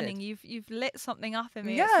cogs are excited. turning. You've lit something up in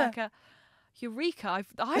me. Yeah. It's like a eureka.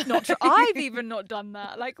 I've not. I've even not done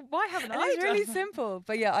that. Like, why haven't And I? it's really done simple.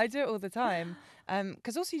 But yeah, I do it all the time.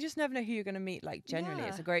 Because also you just never know who you're going to meet. Like generally,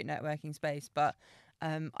 it's Yeah. a great networking space. But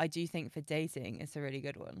I do think for dating, it's a really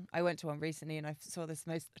good one. I went to one recently and I saw this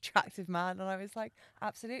most attractive man and I was like,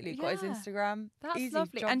 absolutely. Got his Yeah. Instagram. That's Easy,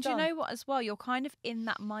 lovely. job And do you done. know what as well? You're kind of in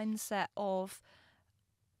that mindset of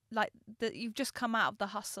like that you've just come out of the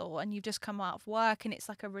hustle and you've just come out of work and it's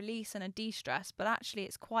like a release and a de-stress, but actually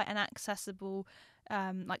it's quite an accessible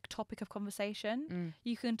like topic of conversation.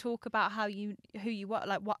 You can talk about who you work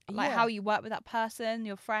Yeah. how you work with that person,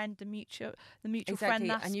 your friend, the mutual friend Exactly.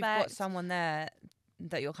 aspect. And you've got someone there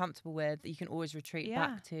that you're comfortable with that you can always retreat Yeah.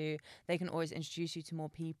 back to. They can always introduce you to more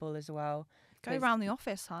people as well. Go 'Cause- around the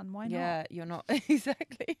office, hun. Why Yeah, you're not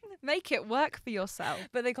exactly. not? Make it work for yourself.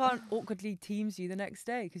 But they can't awkwardly Teams you the next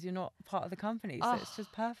day because you're not part of the company. So it's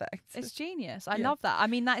just perfect. It's genius. I Yeah. love that. I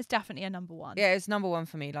mean, that is definitely a number one. Yeah, it's number one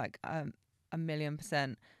for me, like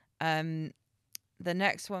 1,000,000%. The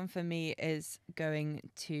next one for me is going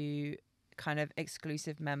to kind of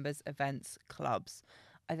exclusive members, events, clubs.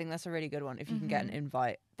 I think that's a really good one if you can get an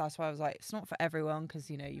invite. That's why I was like, it's not for everyone because,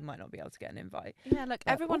 you know, you might not be able to get an invite. Yeah, look,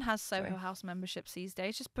 But- everyone oh, has Soho sorry. House memberships these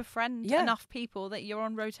days. Just befriend Yeah. enough people that you're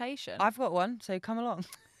on rotation. I've got one, so come along.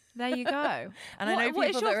 There you go. And I know What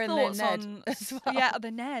is people that your are in their thoughts Ned on- as well. Yeah,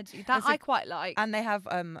 the Ned. That It's a- I quite like. And they have,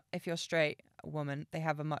 if you're straight woman, they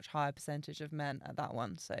have a much higher percentage of men at that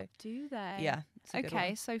one. So Do they? yeah, it's a good Okay,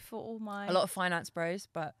 one. so for all my A lot of finance bros,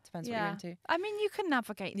 but depends what yeah. you're into. I mean, you can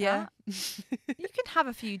navigate Yeah, that. You can have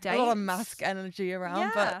a few dates. a lot of mask energy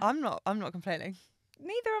around, but Yeah. I'm not complaining.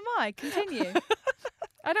 Neither am I. Continue.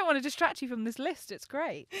 I don't want to distract you from this list. It's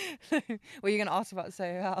great. Were you going to ask about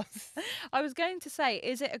Soho House? I was going to say,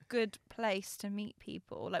 is it a good place to meet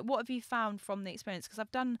people? Like, what have you found from the experience? Because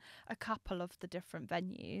I've done a couple of the different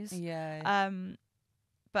venues. Yeah.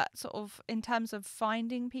 But sort of in terms of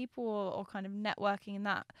finding people or kind of networking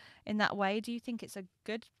in that way, do you think it's a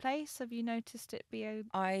good place? Have you noticed it be a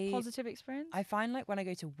positive experience? I find like when I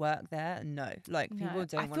go to work there, no, like people No.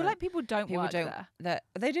 don't. I feel like people don't work there.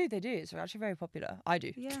 They do. It's actually very popular. I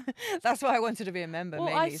do. Yeah. That's why I wanted to be a member Well,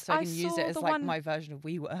 mainly, I so I I can use saw it as the like one- my version of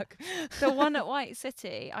WeWork. The one at White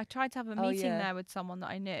City, I tried to have a Oh, meeting yeah. there with someone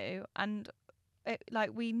that I knew, and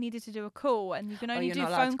we needed to do a call, and you can only you're do not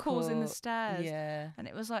allowed phone to calls in the call. stairs. Yeah. And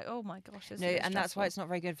it was like, oh my gosh, this No, is a bit and that's why stressful. it's not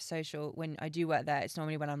very good for social. When I do work there, it's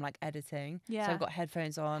normally when I'm like editing. Yeah. So I've got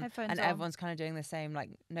headphones on, Headphones and on. everyone's kind of doing the same. Like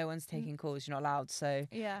no one's taking calls. You're not allowed. So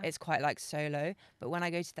Yeah. it's quite like solo. But when I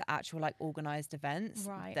go to the actual like organized events,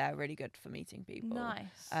 Right. they're really good for meeting people.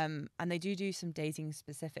 Nice. And they do some dating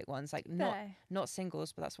specific ones, like not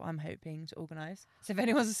singles, but that's what I'm hoping to organise. So if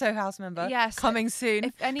anyone's a So House member, Yes, coming soon.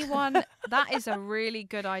 If anyone, that is a really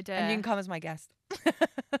good idea. And you can come as my guest.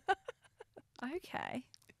 Okay.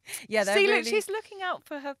 Yeah, they're See, really, look, she's looking out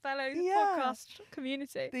for her fellow podcast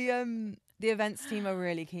community. the events team are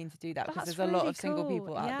really keen to do that because That's there's a lot really of single cool,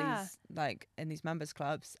 people at yeah. these like in these members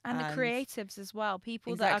clubs And the creatives as well,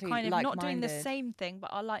 people that Exactly, are kind of not doing the like-minded. same thing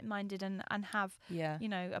but are like-minded and have, yeah. you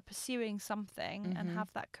know, are pursuing something and Mhm.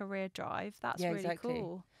 have that career drive. That's Yeah, really exactly.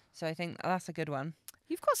 cool. So I think that's a good one.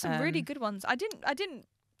 You've got some really good ones. I didn't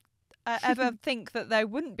ever think that they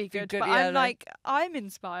wouldn't be good, good, but yeah, I'm no. like, I'm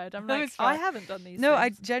inspired. I'm like, It's I fine. haven't done these No, I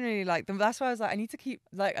things. genuinely like them. That's why I was like, I need to keep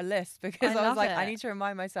like a list because I was love like, I it. need to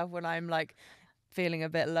remind myself when I'm like feeling a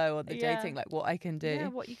bit low on the Yeah. dating, like what I can do. Yeah,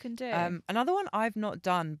 what you can do. Another one I've not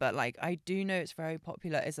done, but like I do know it's very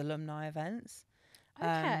popular is alumni events.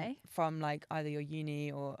 Okay. From like either your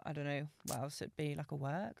uni or I don't know what else it'd be, like a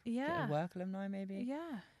work. Yeah. A work alumni maybe.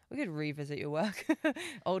 Yeah. We could revisit your work,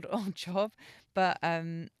 old job, but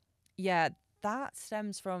yeah, that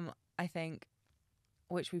stems from I think,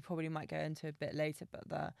 which we probably might go into a bit later,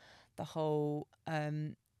 but the whole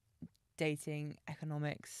dating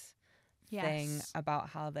economics thing Yes. about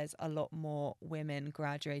how there's a lot more women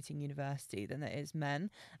graduating university than there is men,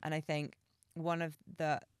 and I think one of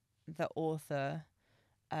the author.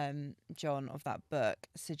 John of that book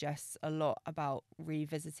suggests a lot about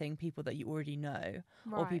revisiting people that you already know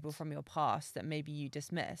or people from your past that maybe you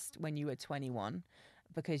dismissed when you were 21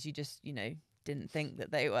 because you just, you know, didn't think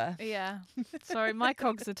that they were. Yeah. Sorry, my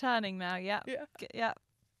cogs are turning now. Yeah. Yeah. Yeah.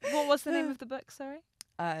 What was the name of the book? Sorry.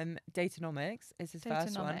 Datanomics is his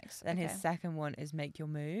first one. Datanomics, Then okay. his second one is Make Your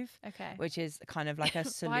Move, Okay. which is kind of like a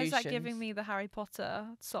solution. Why is that giving me the Harry Potter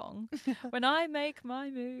song? When I make my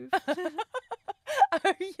move.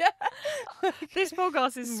 Oh yeah. This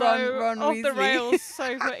podcast is Ron off the Weasley. rails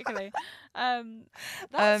so quickly.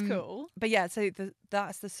 That's cool. But yeah, so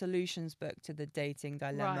that's the solutions book to the dating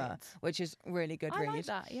dilemma, Right. which is really good I read. like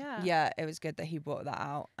that. Yeah. Yeah, it was good that he brought that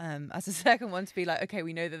out as a second one to be like, okay,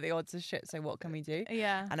 we know that the odds are shit, so what can we do?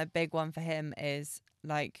 Yeah. And a big one for him is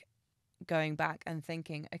like going back and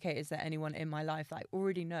thinking, okay, is there anyone in my life that I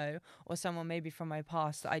already know or someone maybe from my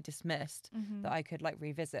past that I dismissed Mm-hmm. that I could like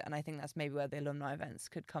revisit? And I think that's maybe where the alumni events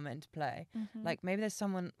could come into play. Mm-hmm. Like maybe there's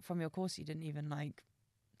someone from your course you didn't even like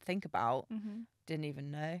think about, Mm-hmm. didn't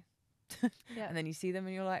even know. Yeah. And then you see them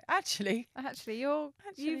and you're like, actually,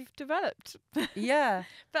 You've developed. yeah.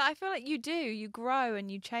 But I feel like you grow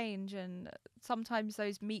and you change, and sometimes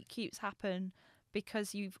those meet cutes happen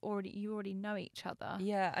because you already know each other.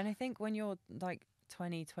 Yeah, and I think when you're like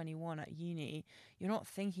 20, 21 at uni, you're not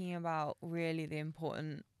thinking about really the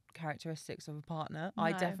important characteristics of a partner.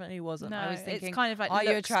 I No. definitely wasn't. No, I was thinking, it's kind of like are you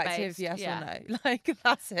looks attractive? based. Yes Yeah. or no? Like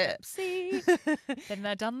that's it. See, been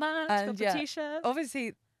there, done that. And Got the yeah, t-shirt.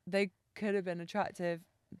 Obviously, they could have been attractive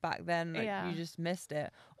back then. Like, Yeah. you just missed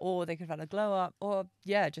it, or they could have had a glow up, or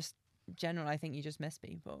yeah, just general. I think you just miss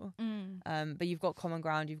people. But you've got common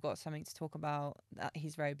ground. You've got something to talk about.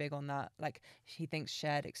 He's very big on that. Like he thinks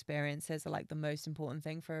shared experiences are like the most important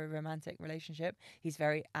thing for a romantic relationship. He's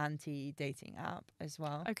very anti dating app as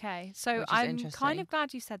well. Okay, so Which is I'm interesting. kind of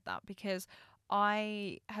glad you said that, because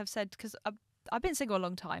I have said, because I've been single a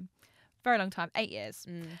long time, very long time, 8 years.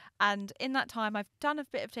 And in that time, I've done a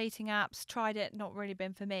bit of dating apps, tried it, not really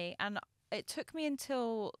been for me. And it took me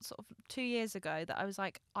until sort of 2 years ago that I was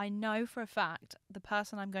like, I know for a fact the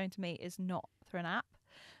person I'm going to meet is not through an app.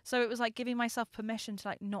 So it was like giving myself permission to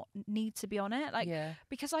like not need to be on it. Like, yeah.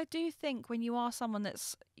 because I do think when you are someone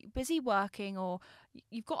that's busy working or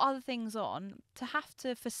you've got other things on, to have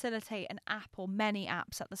to facilitate an app or many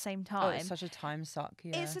apps at the same time. Oh, it's such a time suck.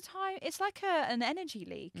 Yeah. It's like an energy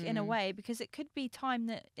leak in a way, because it could be time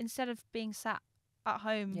that instead of being sat at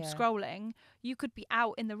home Yeah. scrolling, you could be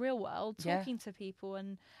out in the real world Yeah. talking to people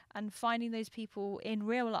and finding those people in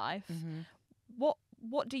real life. Mm-hmm.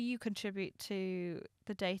 What do you contribute to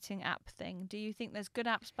the dating app thing? Do you think there's good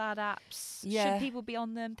apps, bad apps? Yeah. Should people be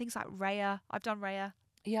on them? Things like Raya. I've done Raya.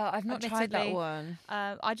 Yeah, I've not tried that Admittedly, one.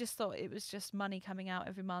 I just thought it was just money coming out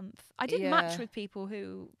every month. I did Yeah. match with people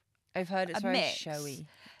who, I've heard it's a very mix. showy.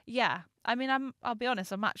 yeah. I mean, I'll be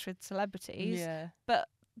honest, I matched with celebrities, Yeah. but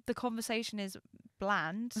the conversation is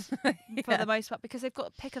bland for Yeah. the most part, because they've got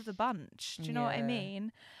a pick of the bunch. Do you know what I Yeah.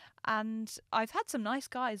 mean? and I've had some nice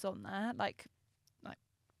guys on there, like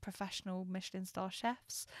professional Michelin star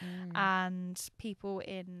chefs and people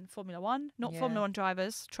in Formula 1, not Formula 1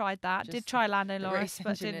 drivers, tried that, did try Lando Norris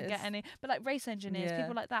but didn't get any, but like race engineers,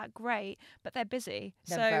 people like that, great, but they're busy.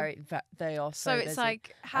 They are so it's busy.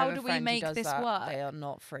 like, how do we make this work? They are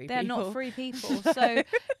not free They're people. not free people. So,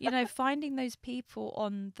 you know, finding those people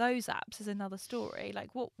on those apps is another story.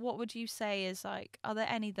 Like what would you say is like, are there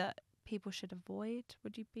any that people should avoid?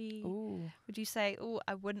 Would you say,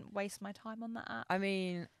 I wouldn't waste my time on that app? I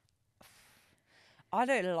mean, I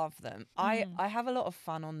don't love them. I have a lot of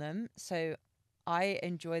fun on them, so I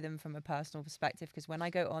enjoy them from a personal perspective, because when I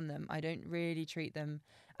go on them, I don't really treat them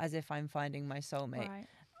as if I'm finding my soulmate. Right.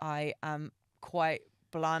 I am quite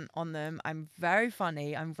blunt on them. I'm very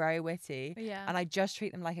funny, I'm very witty, and I just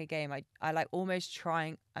treat them like a game. I like almost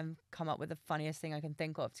try and come up with the funniest thing I can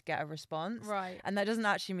think of to get a response, right? And that doesn't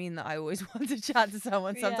actually mean that I always want to chat to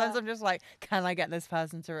someone. Sometimes I'm just like, can I get this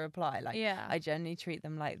person to reply? Like, I generally treat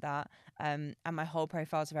them like that, and my whole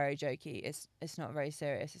profile is very jokey. It's not very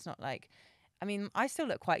serious. It's not like, I mean, I still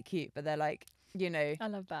look quite cute, but they're like, you know, I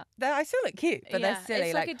love that. I still look cute, but they're silly.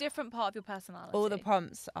 It's like a different part of your personality. All the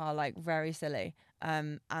prompts are like very silly.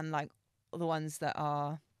 And like the ones that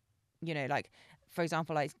are, you know, like, for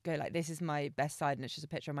example, like go like, this is my best side, and it's just a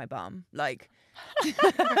picture of my bum. Like,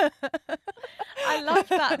 I love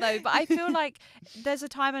that though, but I feel like there's a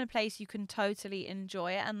time and a place you can totally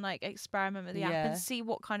enjoy it and like experiment with the app and see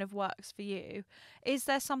what kind of works for you. Is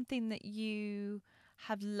there something that you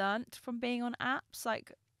have learnt from being on apps,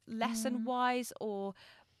 like lesson wise, or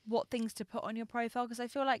what things to put on your profile? Because I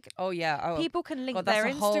feel like people can link their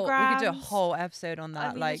Instagram. We could do a whole episode on that. I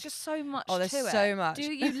mean, like, there's just so much there's to it. so much.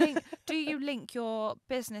 Do you link your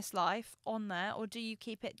business life on there, or do you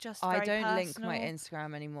keep it just very personal? I don't link my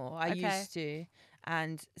Instagram anymore. I used to,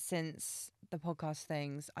 and since the podcast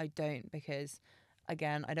things, I don't, because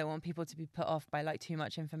again, I don't want people to be put off by like too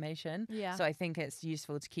much information. So I think it's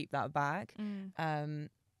useful to keep that back.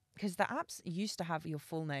 Because the apps used to have your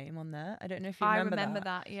full name on there. I don't know if you remember that. I remember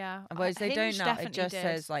that, yeah. Whereas they don't now. It just did.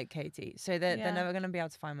 says like Katie. So they're never going to be able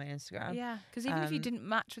to find my Instagram. Yeah, because even if you didn't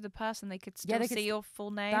match with the person, they could still see your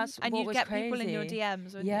full name. And you'd get crazy. people in your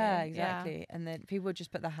DMs, wouldn't you? Exactly. Yeah. And then people would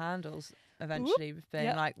just put their handles eventually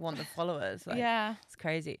being like, want the followers. Like, it's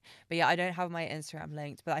crazy. But yeah, I don't have my Instagram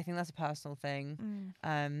linked, but I think that's a personal thing.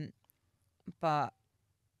 But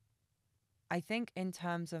I think in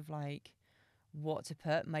terms of like what to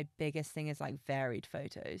put, my biggest thing is like varied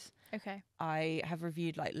photos. Okay. I have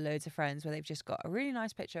reviewed like loads of friends where they've just got a really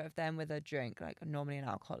nice picture of them with a drink, like normally an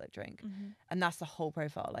alcoholic drink, and that's the whole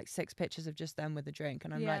profile, like 6 pictures of just them with a drink,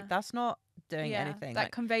 and I'm like, that's not doing anything. That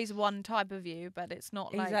like, conveys one type of you, but it's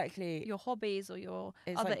not like your hobbies or your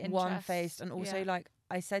other like interests. One-faced. And also like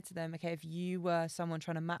I said to them, okay, if you were someone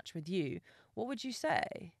trying to match with you, what would you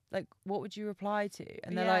say? Like, what would you reply to?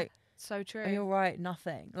 And they're like, so true. Oh, you're right,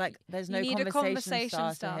 nothing. Like, there's no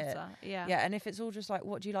conversation starter here. Yeah, and if it's all just like,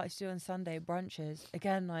 what do you like to do on Sunday? Brunches.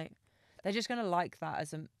 Again, like, they're just gonna like that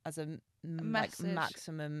as a like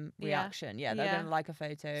maximum reaction. They're gonna like a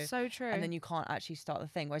photo. So true. And then you can't actually start the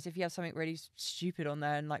thing. Whereas if you have something really stupid on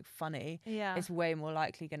there and like funny, it's way more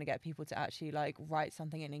likely gonna get people to actually like write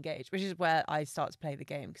something and engage. Which is where I start to play the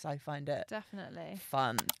game, because I find it definitely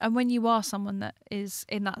fun. And when you are someone that is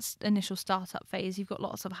in that initial startup phase, you've got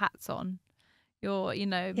lots of hats on. You're, you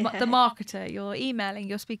know, the marketer. You're emailing.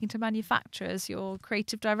 You're speaking to manufacturers. You're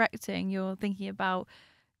creative directing. You're thinking about,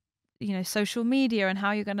 you know, social media and how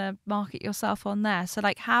you're going to market yourself on there. So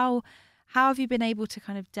like how have you been able to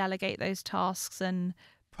kind of delegate those tasks and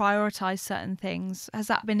prioritize certain things? Has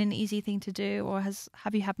that been an easy thing to do, or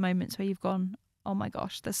have you had moments where you've gone, oh my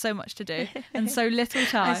gosh, there's so much to do and so little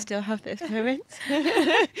time? I still have those moments.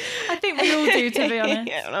 I think we all do, to be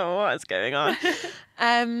honest. I don't know what's going on.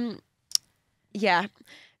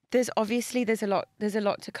 There's a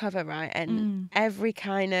lot to cover, right? And every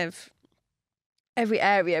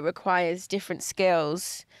area requires different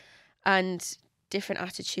skills and different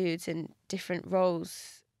attitudes and different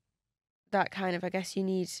roles that kind of, I guess, you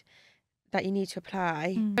need to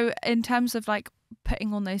apply. So in terms of like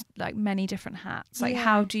putting on those like many different hats, like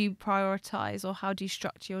how do you prioritize, or how do you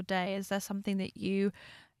structure your day? Is there something that you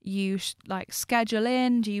like schedule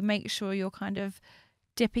in? Do you make sure you're kind of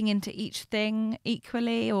dipping into each thing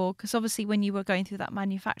equally? Or because obviously when you were going through that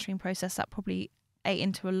manufacturing process, that probably ate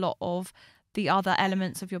into a lot of the other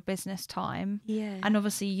elements of your business time. Yeah. And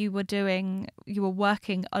obviously you were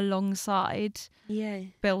working alongside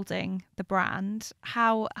building the brand.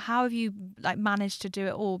 How have you like managed to do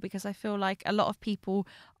it all? Because I feel like a lot of people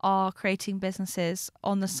are creating businesses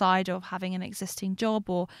on the side of having an existing job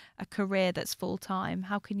or a career that's full time.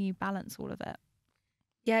 How can you balance all of it?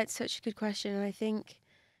 Yeah, it's such a good question. And I think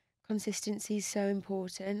consistency is so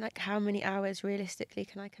important. Like, how many hours realistically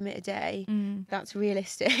can I commit a day? That's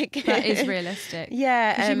realistic. That is realistic.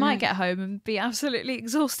 Yeah. Because you might get home and be absolutely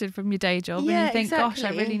exhausted from your day job, and you think, gosh,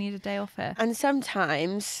 I really need a day off here. And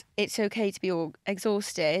sometimes it's okay to be all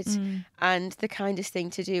exhausted, and the kindest thing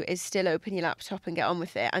to do is still open your laptop and get on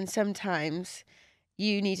with it. And sometimes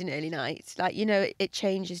you need an early night. Like, you know, it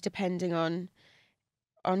changes depending on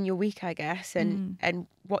your week, I guess, and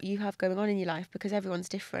what you have going on in your life, because everyone's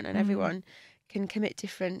different and everyone can commit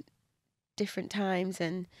different times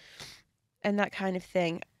and that kind of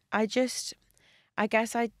thing. I guess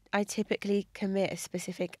I typically commit a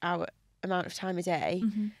specific amount of time a day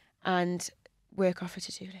and work off a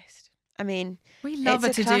to-do list. I mean, we love a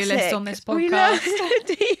to-do classic list on this podcast. We love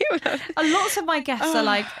it. Lots of my guests are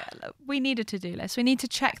like, we need a to-do list. We need to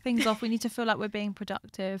check things off. We need to feel like we're being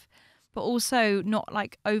productive, but also not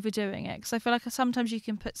like overdoing it. Because I feel like sometimes you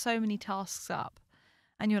can put so many tasks up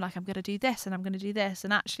and you're like, I'm going to do this and I'm going to do this.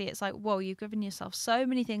 And actually it's like, whoa, you've given yourself so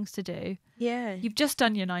many things to do. Yeah. You've just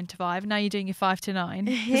done your 9 to 5. Now you're doing your 5 to 9.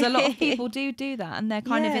 Because a lot of people do that. And they're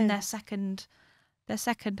kind of in their second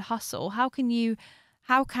hustle. How can you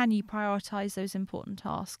prioritize those important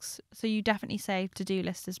tasks? So you definitely say to-do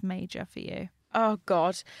list is major for you. Oh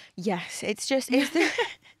God. Yes. It's the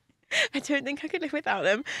I don't think I could live without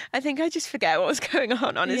them. I think I just forget what was going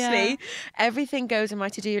on, honestly. Yeah. Everything goes on my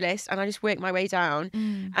to-do list and I just work my way down.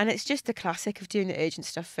 And it's just the classic of doing the urgent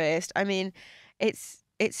stuff first. I mean, it's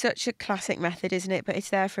such a classic method, isn't it? But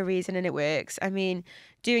it's there for a reason and it works. I mean,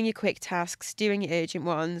 doing your quick tasks, doing your urgent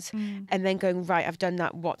ones, and then going, right, I've done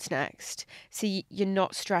that, what's next? So you're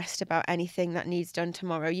not stressed about anything that needs done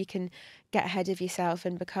tomorrow. You can get ahead of yourself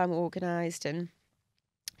and become organised and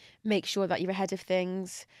make sure that you're ahead of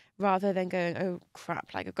things, rather than going, oh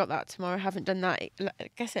crap, like I've got that tomorrow, I haven't done that. I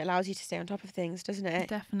guess it allows you to stay on top of things, doesn't it?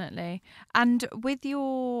 Definitely. And with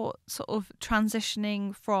your sort of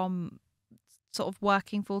transitioning from sort of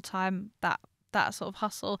working full time, that sort of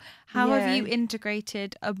hustle, how have you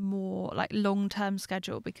integrated a more like long-term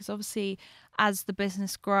schedule? Because obviously as the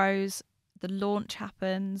business grows, the launch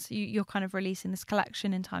happens, you're kind of releasing this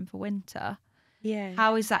collection in time for winter. Yeah.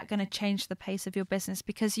 How is that going to change the pace of your business?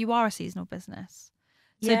 Because you are a seasonal business.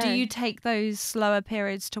 So do you take those slower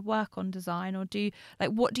periods to work on design, or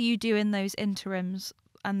what do you do in those interims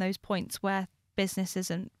and those points where business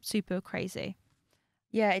isn't super crazy?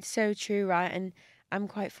 Yeah, it's so true, right? And I'm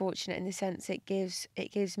quite fortunate in the sense it gives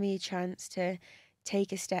me a chance to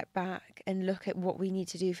take a step back and look at what we need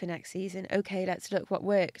to do for next season. Okay, let's look what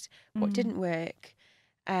worked, what didn't work,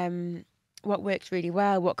 what worked really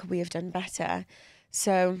well, what could we have done better.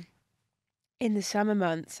 So in the summer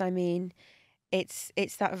months, I mean, it's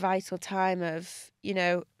that vital time of, you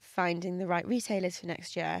know, finding the right retailers for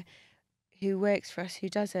next year, who works for us, who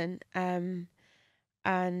doesn't,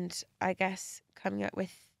 and I guess coming up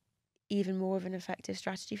with even more of an effective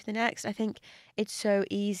strategy for the next. I think it's so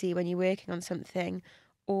easy when you're working on something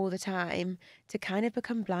all the time to kind of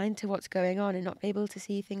become blind to what's going on and not be able to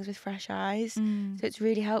see things with fresh eyes. So it's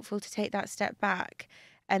really helpful to take that step back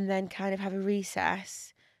and then kind of have a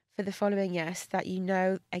recess for the following year, so that you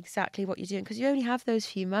know exactly what you're doing, because you only have those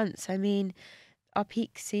few months. I mean, our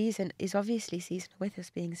peak season is obviously seasonal, with us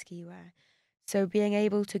being ski wear. So being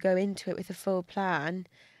able to go into it with a full plan,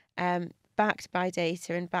 backed by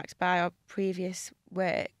data and backed by our previous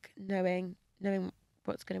work, knowing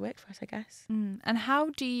what's going to work for us, I guess. And how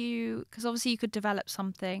do you, because obviously you could develop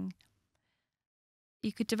something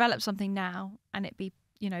now and it be,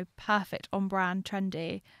 you know, perfect, on brand,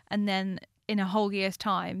 trendy, and then in a whole year's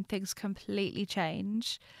time things completely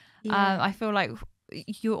change. I feel like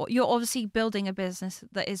you're obviously building a business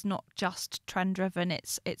that is not just trend driven.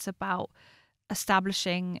 It's about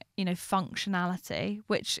establishing, you know, functionality,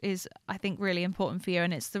 which is, I think, really important for you,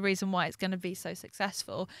 and it's the reason why it's going to be so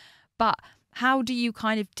successful. But how do you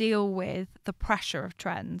kind of deal with the pressure of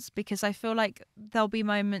trends? Because I feel like there'll be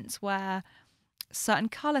moments where certain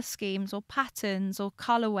colour schemes or patterns or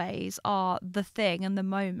colourways are the thing and the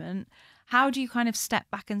moment. How do you kind of step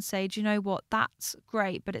back and say, do you know what, that's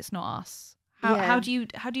great, but it's not us? How do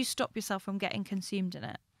you stop yourself from getting consumed in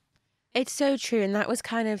it? It's so true. And that was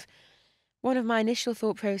kind of one of my initial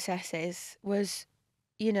thought processes was,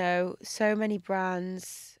 you know, so many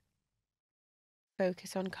brands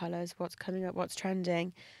focus on colours, what's coming up, what's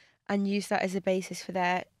trending. and use that as a basis for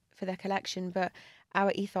their collection. But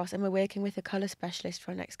our ethos, and we're working with a colour specialist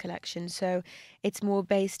for our next collection, so it's more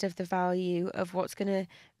based of the value of what's going to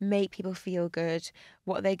make people feel good,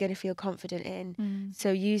 what they're going to feel confident in.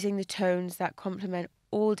 So using the tones that complement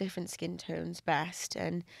all different skin tones best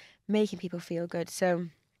and making people feel good. So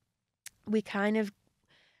we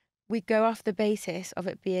go off the basis of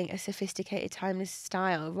it being a sophisticated, timeless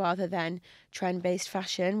style rather than trend-based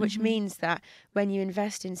fashion, which means that when you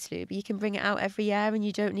invest in Sloob, you can bring it out every year and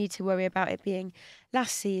you don't need to worry about it being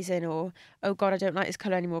last season or, oh God, I don't like this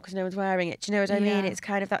colour anymore because no one's wearing it. Do you know what I mean? It's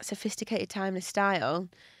kind of that sophisticated, timeless style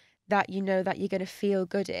that you know that you're going to feel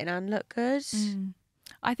good in and look good.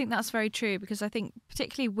 I think that's very true, because I think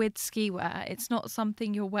particularly with ski wear, it's not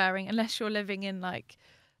something you're wearing unless you're living in like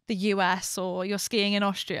the US or you're skiing in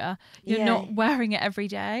Austria. You're not wearing it every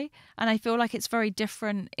day. And I feel like it's very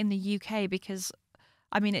different in the UK because,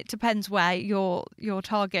 I mean, it depends where your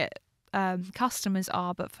target customers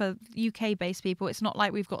are, but for UK based people, it's not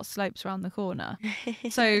like we've got slopes around the corner.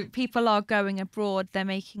 So people are going abroad, they're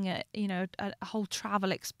making it, you know, a whole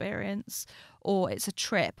travel experience, or it's a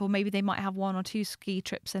trip, or maybe they might have 1 or 2 ski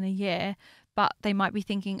trips in a year, but they might be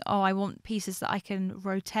thinking, oh, I want pieces that I can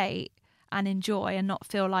rotate and enjoy and not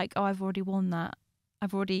feel like, oh, I've already worn that.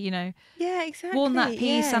 I've already, you know, worn that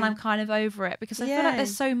piece and I'm kind of over it, because I feel like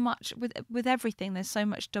there's so much with everything. There's so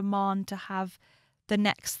much demand to have the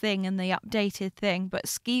next thing and the updated thing. But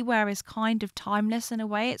ski wear is kind of timeless in a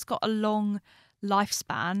way. It's got a long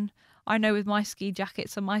lifespan. I know with my ski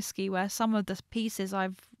jackets and my ski wear, some of the pieces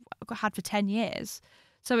I've had for 10 years.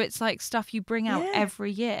 So it's like stuff you bring out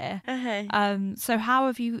every year. So how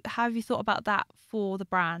have you thought about that for the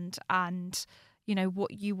brand and, you know,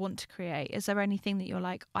 what you want to create? Is there anything that you're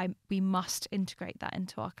like, we must integrate that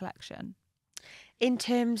into our collection? In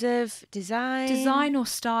terms of design or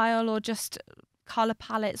style, or just colour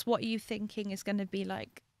palettes, what are you thinking is going to be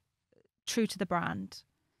like true to the brand?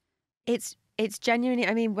 It's genuinely,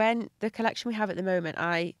 I mean, when the collection we have at the moment,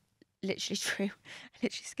 I literally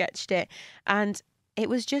sketched it, and it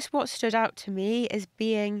was just what stood out to me as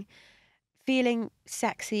feeling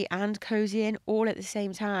sexy and cozy in all at the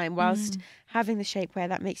same time, whilst having the shapewear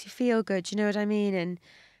that makes you feel good. You know what I mean?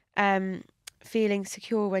 And feeling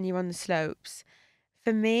secure when you're on the slopes.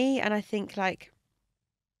 For me, and I think like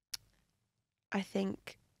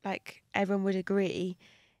everyone would agree,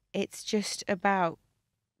 it's just about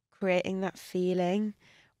creating that feeling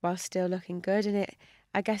while still looking good. And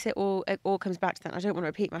I guess it all comes back to that. I don't want to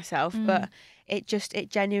repeat myself, but it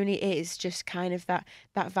genuinely is just kind of that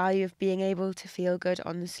value of being able to feel good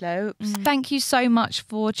on the slopes. Thank you so much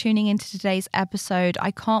for tuning into today's episode.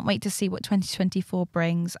 I can't wait to see what 2024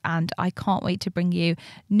 brings, and I can't wait to bring you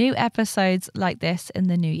new episodes like this in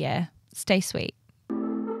the new year. Stay sweet.